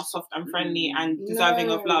black women are soft and friendly and deserving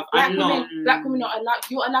of love. I'm not. Black women are allowed.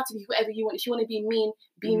 You're allowed to be whoever you want. If you want to be mean,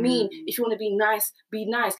 be mean. If you want to be nice, be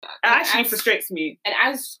nice. It actually frustrates me. And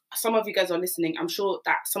as some of you guys are listening, I'm sure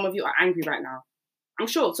that some of you are angry right now. I'm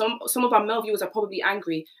sure some of our male viewers are probably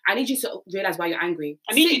angry. I need you to realize why you're angry.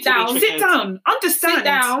 Sit down, understand. Sit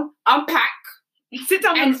down, unpack. Sit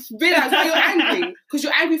down and realize why you're angry. Because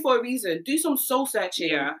you're angry for a reason. Do some soul searching.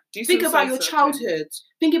 Yeah. Think about your childhood.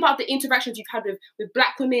 Think about the interactions you've had with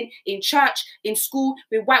black women in church, in school,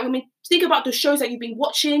 with white women. Think about the shows that you've been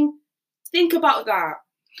watching. Think about that.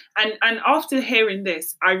 And after hearing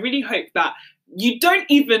this, I really hope that you don't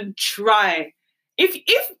even try. If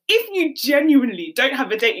you genuinely don't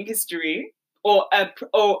have a dating history or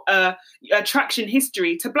attraction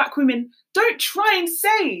history to black women, don't try and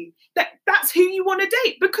say that's who you want to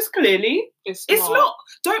date, because clearly it's not.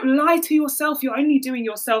 Don't lie to yourself. You're only doing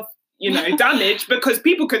yourself, damage because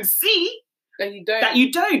people can see that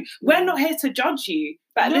you don't. We're not here to judge you,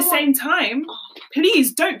 but at the same time,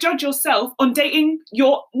 please don't judge yourself on dating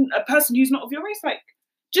a person who's not of your race. Like,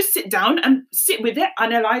 just sit down and sit with it,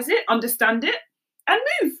 analyze it, understand it, and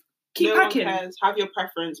move. Keep packing. Have your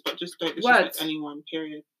preference, but just don't disrespect anyone.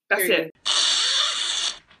 Period. That's it.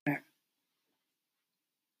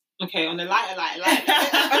 Okay, on the lighter.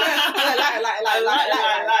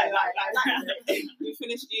 We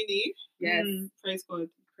finished uni. Yes. Praise God.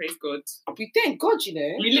 Praise God. We thank God,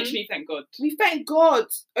 We literally thank God. We thank God.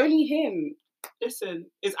 Only Him. Listen,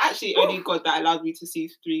 it's actually only God that allowed me to see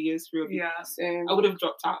 3 years through. Yeah. I would have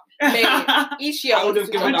dropped out. Each year I would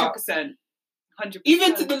have given up. 100%.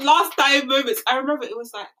 Even to the last dying moments. I remember it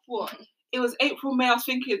was like, what? It was April, May. I was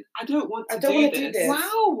thinking, I don't want to do this.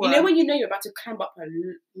 Wow. You know when you're about to climb up a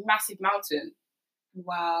massive mountain?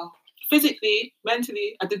 Wow. Physically,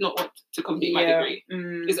 mentally, I did not want to complete my degree.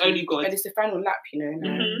 It's only God. And it's the final lap, you know.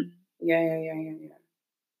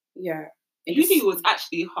 Yeah. Uni was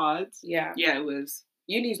actually hard. Yeah, it was.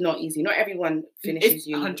 Uni is not easy. Not everyone finishes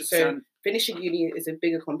uni. 100%. So finishing uni is a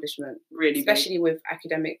big accomplishment. Really especially with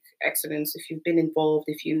academic excellence, if you've been involved,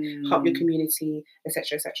 if you help your community,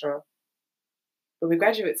 etc., etc. But we're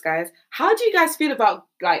graduates, guys. How do you guys feel about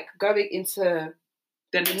like going into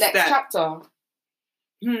the next chapter?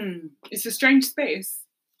 It's a strange space.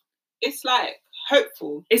 It's like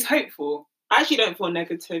hopeful. It's hopeful. I actually don't feel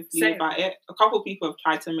negatively about it. A couple of people have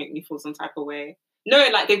tried to make me feel some type of way. No,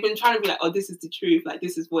 like they've been trying to be like, oh, this is the truth. Like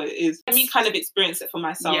this is what it is. Let me kind of experience it for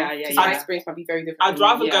myself. My experience might be very different. I'd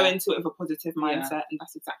rather go into it with a positive mindset, and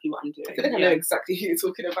that's exactly what I'm doing. I feel like I know exactly who you're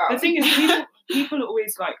talking about. The thing is, people are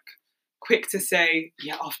always like quick to say,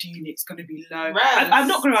 yeah, after uni it's going to be low. I'm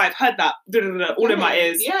not going to lie, I've heard that all in my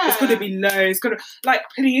ears. Yeah. It's going to be low. It's going to, like,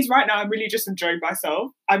 please, right now I'm really just enjoying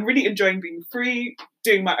myself. I'm really enjoying being free,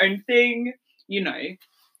 doing my own thing. You know,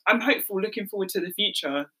 I'm hopeful, looking forward to the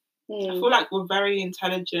future. I feel like we're very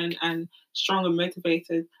intelligent and strong and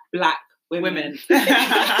motivated Black women.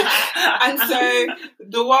 And so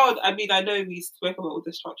the world, I mean, I know we spoke about all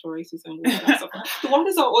the structural racism and all that stuff. The world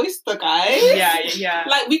is our oyster, guys. Yeah.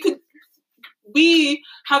 Like we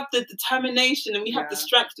have the determination and we have the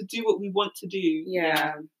strength to do what we want to do.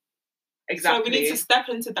 Yeah. Exactly. So we need to step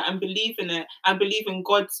into that and believe in it and believe in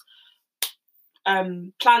God's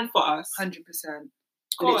plan for us. 100%.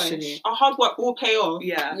 Gosh, our hard work will pay off.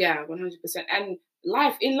 Yeah, 100%. And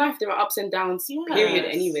in life there are ups and downs, period,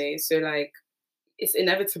 anyway. So like, it's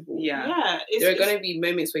inevitable. Yeah. There are going to be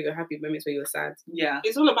moments where you're happy, moments where you're sad. Yeah.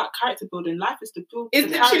 It's all about character building. Life is the build.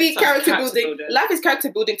 It's literally character building. Life is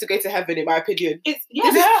character building to go to heaven, in my opinion. That's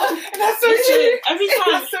so true.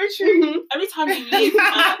 That's so true. Every time you leave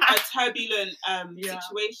a turbulent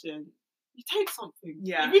situation, you take something.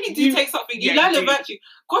 Yeah. You really do take something. You learn a virtue.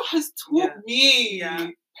 God has taught me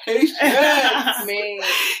patience.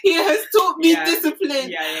 He has taught me discipline.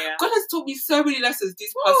 God has taught me so many lessons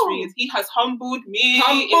these past 3 years. He has humbled me in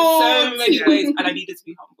so many ways, and I needed to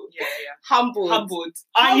be humbled. Humbled.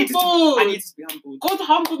 I needed to be humbled. God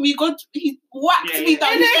humbled me. God, he whacked me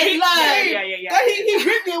down the straight line. God, he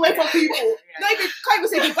ripped me away from people. Can't even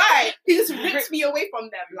say goodbye. He just ripped me away from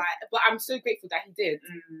them. Like, but I'm so grateful that he did.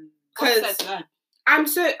 Because I'm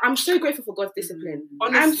so grateful for God's discipline.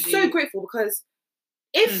 Honestly. I'm so grateful because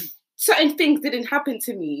if certain things didn't happen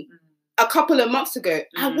to me a couple of months ago,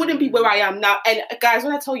 I wouldn't be where I am now. And guys,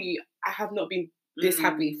 when I tell you, I have not been this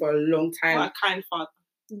happy for a long time. What a kind father.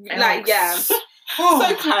 Like, so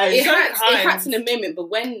kind. It hurts in a moment, but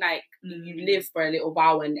when like you live for a little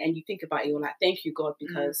while and you think about it, you're like, thank you, God,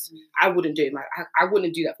 because I wouldn't do it. I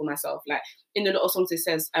wouldn't do that for myself. Like in a lot of songs, it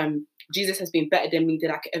says, Jesus has been better than me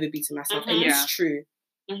than I could ever be to myself. And it's true.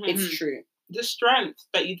 It's true. The strength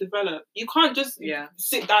that you develop, you can't just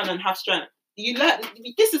sit down and have strength. You learn.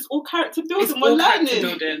 This is all character building. We're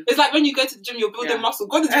learning. It's like when you go to the gym, you're building muscle.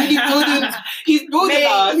 God is really building. He's building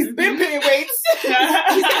us. He's been putting weights. He's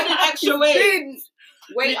adding extra weight.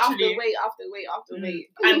 Weight after weight after weight after weight.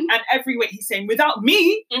 And every weight he's saying, without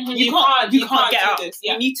me, you can't get out. This.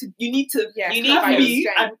 You need to have me.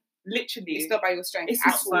 And literally, it's not by your strength.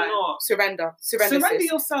 It's not. Surrender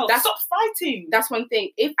yourself. Stop fighting. That's one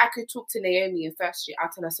thing. If I could talk to Naomi in first year, I'll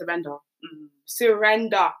tell her surrender.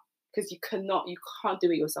 Surrender. Because you can't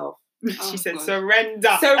do it yourself. She said, surrender.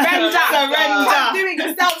 Can't do it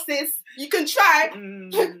yourself, sis. You can try,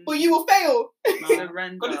 but you will fail.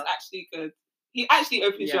 Surrender. God is actually good. He actually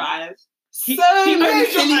opens your eyes. He many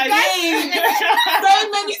silly things. So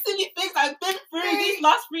many silly things I've been through these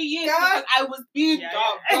last 3 years because I was being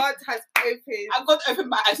dumb. God has opened. And God opened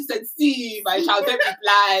my eyes. He said, see, my child, don't be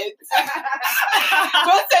blind.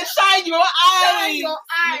 God said, shine your eyes.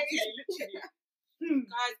 Literally.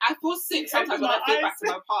 Guys, I feel sick sometimes when I think back to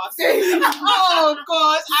my past. Oh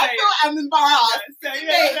God, I feel I'm embarrassed.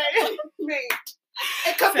 Mate.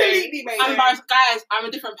 Completely, mate. I'm embarrassed, guys. I'm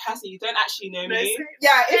a different person. You don't actually know me.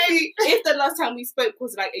 Yeah, if the last time we spoke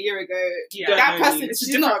was like a year ago, that person is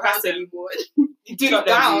not around anymore. You do not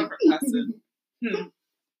know me. A different person.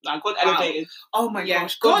 Like God elevated. Oh my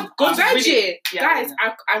gosh, God really, guys.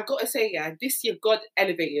 I've got to say, this year God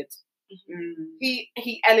elevated.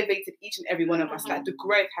 He elevated each and every one of us. Like the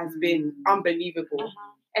growth has been unbelievable,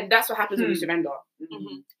 and that's what happens when you surrender.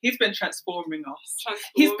 He's been transforming us.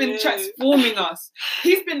 He's been transforming us.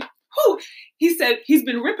 He said he's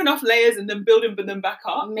been ripping off layers and then building them back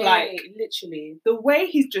up. Mate, like literally. the way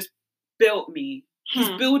he's just built me. He's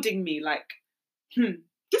building me like.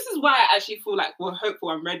 This is why I actually feel like we're hopeful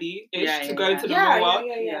and ready to go into the real world.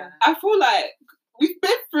 I feel like we've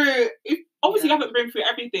been through. Obviously, we haven't been through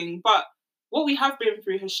everything, but what we have been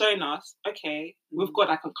through has shown us, okay, with God,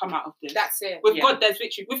 I can come out of this. That's it. With God, there's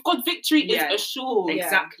victory. With God, victory is assured.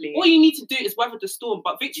 Exactly. All you need to do is weather the storm,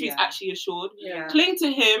 but victory is actually assured. Cling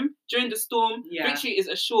to Him during the storm. Victory is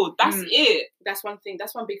assured. That's it. That's one thing.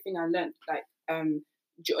 That's one big thing I learned. Like,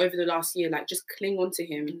 over the last year, like, just cling on to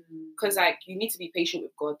Him, because like you need to be patient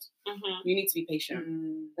with God. You need to be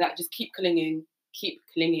patient. Like, just keep clinging,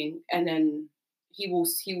 and then He will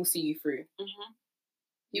see you through.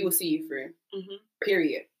 He will see you through.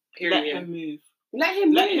 Period. Let Him move. Let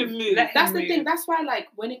him move. That's the thing. That's why, like,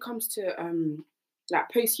 when it comes to like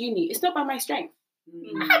post uni, it's not by my strength.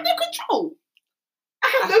 I have no control.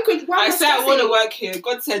 I have no control. I said I want to work here.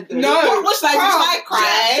 God said no. What should I do? Should I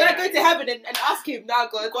cry? Should I go to heaven and ask Him now?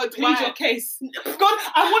 God, plead your case. God,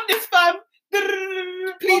 I want this firm.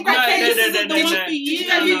 Plead my case. No. Did you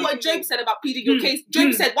know what Job said about pleading your case?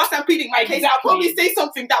 Job said, "Whilst I'm pleading my case, I'll probably say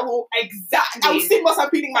something that will I will say whilst I'm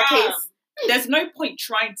pleading my case." There's no point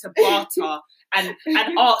trying to barter and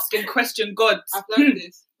ask and question God. I've learned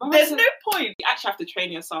this. There's no point. You actually have to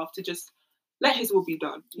train yourself to just let His will be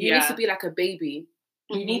done. You need to be like a baby.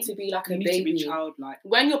 You need to be like a baby. You need to be childlike.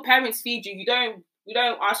 When your parents feed you, you don't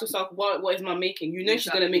ask yourself, what is mom making? You know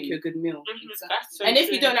she's going to make you a good meal. Exactly. And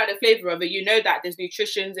if you don't like the flavour of it, you know that there's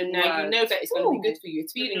nutrition in there. You know that it's going to be good for you.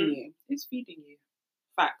 It's feeding you. It's feeding you.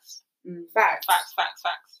 Facts. Facts.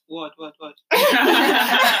 Word.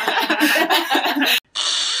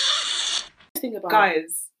 Think about,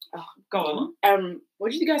 guys, go on.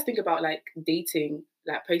 What do you guys think about, like, dating,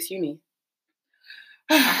 like, post uni?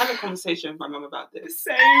 I had a conversation with my mum about this.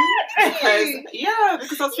 Same.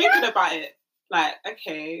 Because I was thinking about it. Like,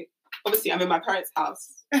 okay, obviously I'm in my parents'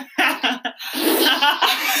 house. Do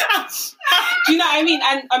you know what I mean?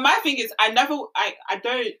 And my thing is,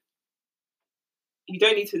 you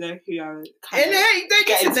don't need to know who you're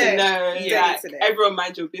getting to know. Everyone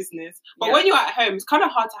mind your business. But when you're at home, it's kind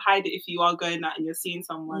of hard to hide it if you are going out and you're seeing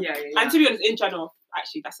someone. And to be honest, in general,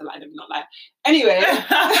 actually, that's a lie, let me not lie. Anyway,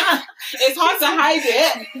 it's hard to hide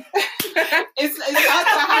it. It's hard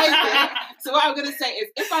to hide it. So what I'm going to say is,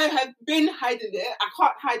 if I have been hiding it, I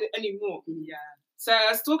can't hide it anymore. Yeah. So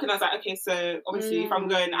I was talking, I was like, okay, so obviously if I'm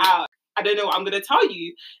going out, I don't know what I'm going to tell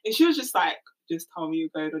you. And she was just like, just tell me you're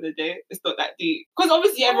going on a date. It's not that deep. Because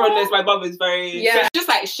obviously everyone knows my mum is very... So just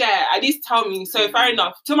like share, at least tell me. So fair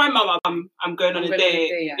enough. To my mum, I'm going on a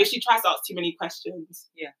date. If she tries to ask too many questions,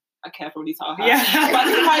 okay, I'll probably tell her. Yeah. But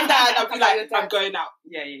to my dad, I'll be like, I'm going out.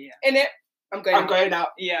 Yeah. In it, I'm going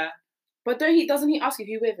out. Yeah. But doesn't he ask you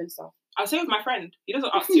who with and stuff? I'll say with my friend. He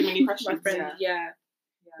doesn't ask too many questions. My friend,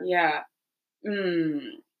 yeah.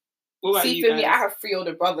 What about See, you for me, I have 3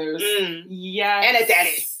 older brothers. Yes. And a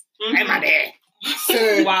daddy. And my dad.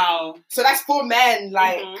 So, wow. So that's 4 men.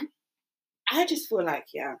 Like, I just feel like,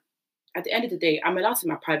 at the end of the day, I'm allowed to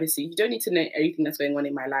my privacy. You don't need to know everything that's going on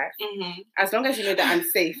in my life. As long as you know that I'm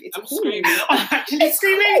safe, it's cool. Screaming. I'm actually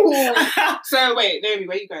screaming. Cool. So wait, Naomi,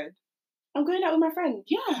 where are you going? I'm going out with my friend.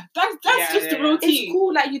 Yeah, that's just the real tea. It's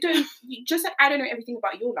cool. Like, just like I don't know everything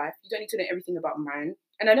about your life. You don't need to know everything about mine.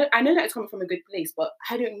 And I know that it's coming from a good place, but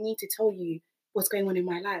I don't need to tell you what's going on in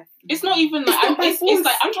my life. It's not even like it's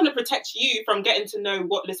like I'm trying to protect you from getting to know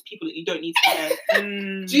what list people that you don't need to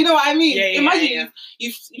know. Do you know what I mean? Imagine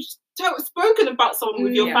you've spoken about someone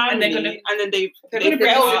with your family, and then they're gonna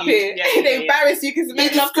bring up here. They embarrass you because they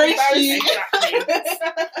disgrace you. Exactly.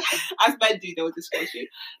 As men do, they will disgrace you.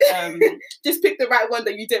 Just pick the right one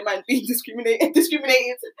that you don't mind being discriminated.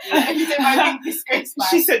 And you don't mind being disgraced by.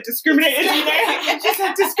 She said discriminated. She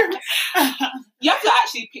said discriminated. You have to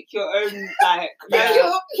actually pick your own, like,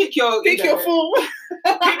 pick your fool. Pick your fool.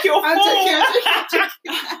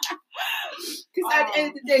 Because at the end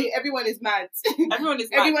of the day, everyone is mad. Everyone is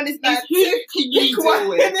mad. Who can you deal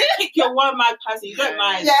with? Pick your one mad person. You don't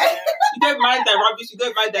mind. Yeah. You don't mind their rubbish. You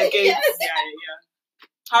don't mind their games. Yes. Yeah.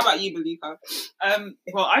 How about you, Malika?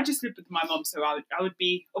 Well, I just lived with my mum, so I would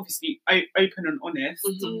be obviously open and honest.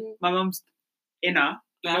 My mum's inner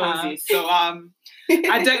noisy, so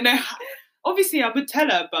I don't know. Obviously, I would tell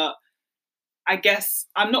her, but I guess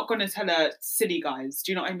I'm not going to tell her silly guys.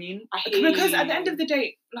 Do you know what I mean? Because at the end of the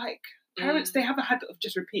day, like, parents, they have a habit of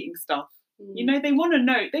just repeating stuff. You know, they want to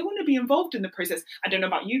know. They want to be involved in the process. I don't know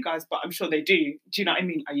about you guys, but I'm sure they do. Do you know what I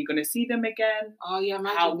mean? Are you going to see them again? Oh, yeah.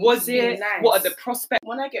 How was it? Nice. What are the prospects?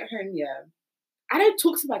 When I get home, I don't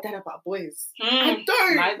talk to my dad about boys. I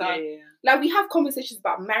don't. Neither. Yeah. Like, we have conversations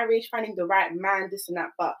about marriage, finding the right man, this and that,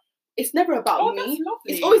 but it's never about me. That's lovely.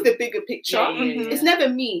 It's always the bigger picture. Yeah. It's never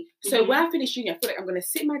me. So when I finish uni, I feel like I'm going to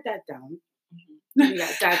sit my dad down and be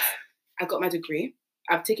like, Dad, I got my degree.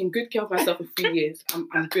 I've taken good care of myself for 3 years.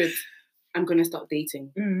 I'm good. I'm going to start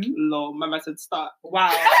dating. Lol, my man said start.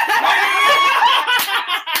 Wow.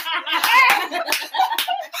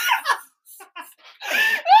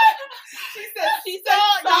 She said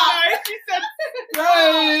start. She said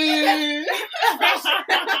No.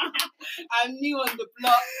 I'm new on the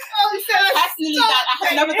block. She said, Personally, that I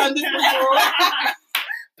have never done this before.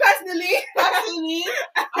 Personally, I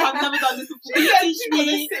have never done this before. She said she's going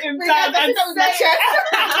to sit him down and say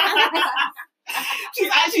She's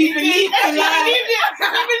actually believed the lie.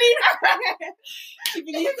 She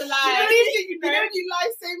believes the you lie. know you lie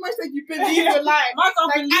so much that you believe the lie. My God,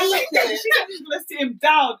 Like, believe She said she's going to sit him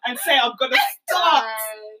down and say, I'm going to start.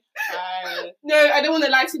 No, I don't want to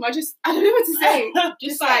lie to him. I don't know what to say.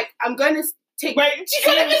 Just like, I'm going to take... Wait, she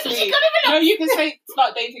can't even Seriously. No, you can say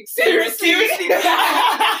start dating seriously. Seriously. She said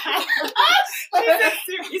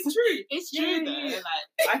it's true. It's true though. Yeah. Like,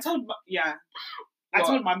 I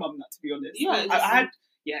told What? my mum that, to be honest. Yeah, I had.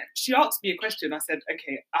 Yeah, she asked me a question. I said,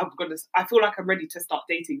 "Okay, I feel like I'm ready to start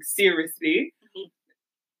dating seriously."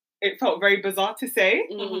 It felt very bizarre to say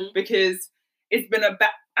because it's been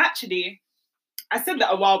actually. I said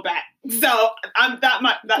that a while back, so that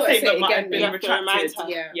statement might have been retracted.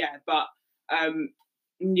 Yeah, but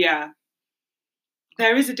yeah,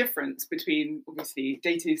 there is a difference between obviously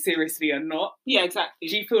dating seriously and not. yeah, exactly.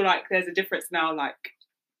 Do you feel like there's a difference now? Like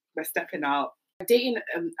we're stepping out. Dating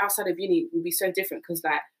outside of uni will be so different because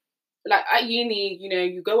like at uni, you know,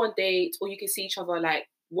 you go on dates or you can see each other, like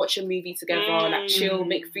watch a movie together, like chill,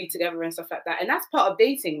 make food together and stuff like that. And that's part of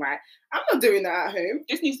dating, right? I'm not doing that at home.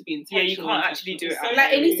 This needs to be intentional. Yeah, you can't actually do it. So,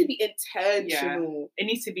 Like, it needs to be intentional. It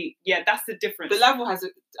needs to be. Yeah, that's the difference. the level has.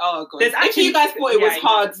 Oh god. There's If actually- you guys thought it was yeah,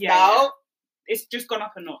 hard yeah, now. It's just gone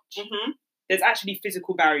up a notch. Mm-hmm. There's actually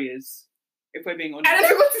physical barriers, if we're being honest. I don't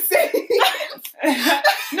know what to say.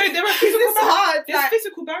 No, there are physical It's hard. There's Like,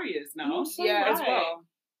 physical barriers now Yeah, as well.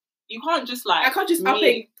 You can't just like. I can't just up and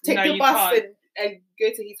meet. take No, the you bus can't. and go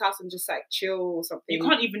to his house and just like chill or something. You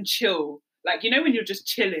can't even chill. Like, you know when you're just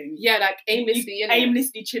chilling? Yeah, like aimlessly. innit?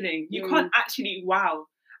 Aimlessly chilling. You can't actually, wow.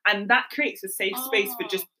 And that creates a safe space for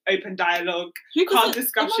just open dialogue, Who calm could-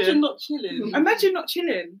 discussion. Imagine not chilling. Imagine not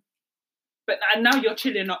chilling. But and now you're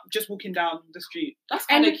chilling up, just walking down the street. That's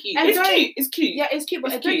kind of And- cute. and It's don't- cute. It's cute. Yeah, it's cute,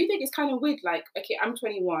 but It's don't you cute. think it's kind of weird? Like, okay, I'm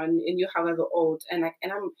 21 and you're however old, and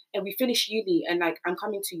we finish uni, and like I'm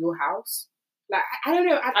coming to your house. Like, I don't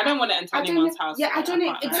know. I don't want to enter I don't anyone's know. house. Yeah, I don't know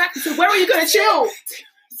can't lie. exactly. So where are you gonna chill?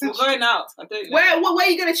 We're going out. I don't know. Where are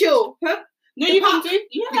you gonna chill? Huh? No, The you park? can do.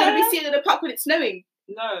 Yeah. You're gonna be sitting in the park when it's snowing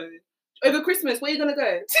No. over Christmas. Where are you gonna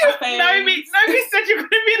go? Naomi said you're going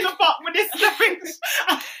to be in the park when it's snowing.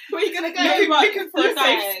 Where are you gonna go? No, but Looking for a safe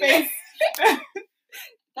guys, space.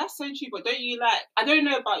 That's so true. But don't you like? I don't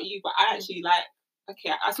know about you, but I actually like.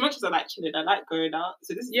 Okay, as much as I like chilling, I like going out.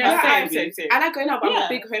 So this is Yeah, perfect. same. I like going out, but I'm Yeah. a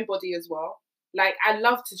big homebody as well. Like, I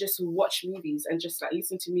love to just watch movies and just like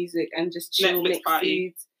listen to music and just chill, Netflix make party.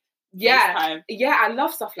 food. Yeah, FaceTime. yeah, I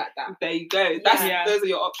love stuff like that. There you go. Yeah. Those are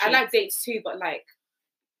your options. I like dates too, but like,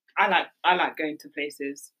 I like going to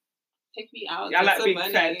places. Take me out. Yeah, I get like some being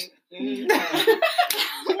money. fed.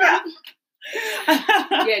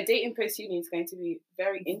 yeah, dating post uni is going to be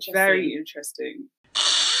very interesting. Very interesting.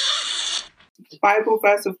 Bible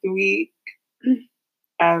verse of the week.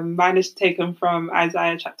 Mine is taken from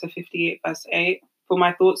Isaiah chapter 58, verse 8. For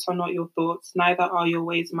my thoughts are not your thoughts, neither are your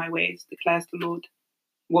ways my ways, declares the Lord.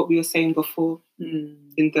 What we were saying before in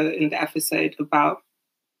the episode about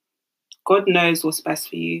God knows what's best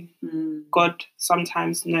for you. God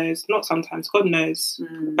sometimes knows, not sometimes, God knows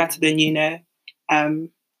better than you know. And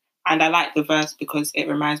I like the verse because it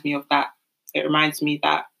reminds me of that. It reminds me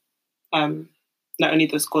that not only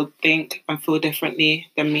does God think and feel differently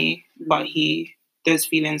than me, but those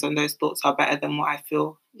feelings and those thoughts are better than what I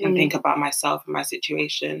feel and think about myself and my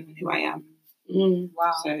situation and who I am.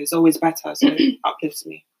 Wow. So it's always better. So it uplifts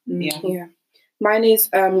me. Yeah. Mine is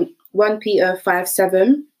 1 Peter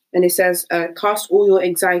 5:7, and it says, cast all your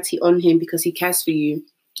anxiety on him because he cares for you.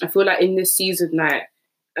 I feel like in this season, like,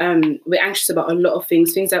 we're anxious about a lot of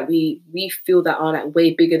things that we feel that are like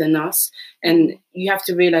way bigger than us. And you have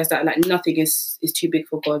to realize that like nothing is too big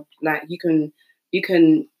for God. Like you can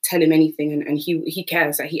tell him anything and he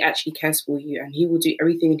cares, that he actually cares for you, and he will do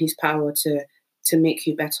everything in his power to make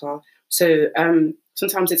you better. So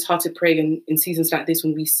sometimes it's hard to pray in seasons like this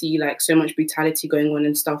when we see like so much brutality going on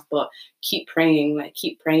and stuff, but keep praying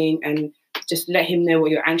and just let him know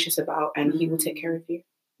what you're anxious about, and he will take care of you.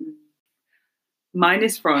 Mine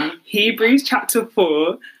is from Hebrews chapter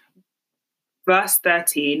 4, verse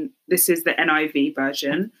 13. This is the NIV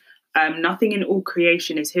version. Nothing in all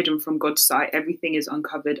creation is hidden from God's sight. Everything is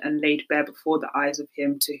uncovered and laid bare before the eyes of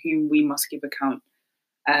him to whom we must give account.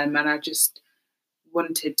 And I just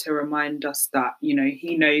wanted to remind us that, you know,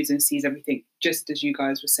 he knows and sees everything, just as you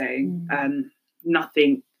guys were saying.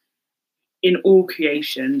 Nothing in all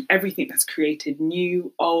creation, everything that's created,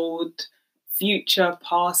 new, old, future,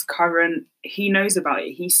 past, current, he knows about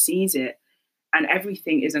it, he sees it, and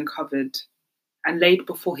everything is uncovered and laid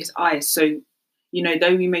before his eyes. So, you know,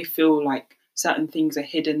 though we may feel like certain things are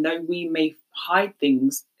hidden, though we may hide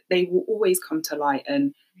things, they will always come to light,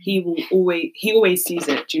 and he always sees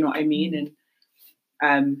it. Do you know what I mean?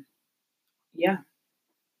 And yeah.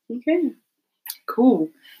 Okay. Cool.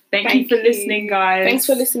 Thank you for listening, guys. Thanks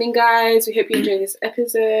for listening, guys. We hope you enjoyed this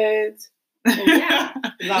episode. Yeah.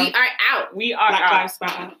 We are out. We are Black out. Lives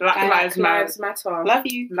Matter. Black Lives Matter. Love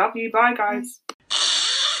you. Love you. Bye, guys.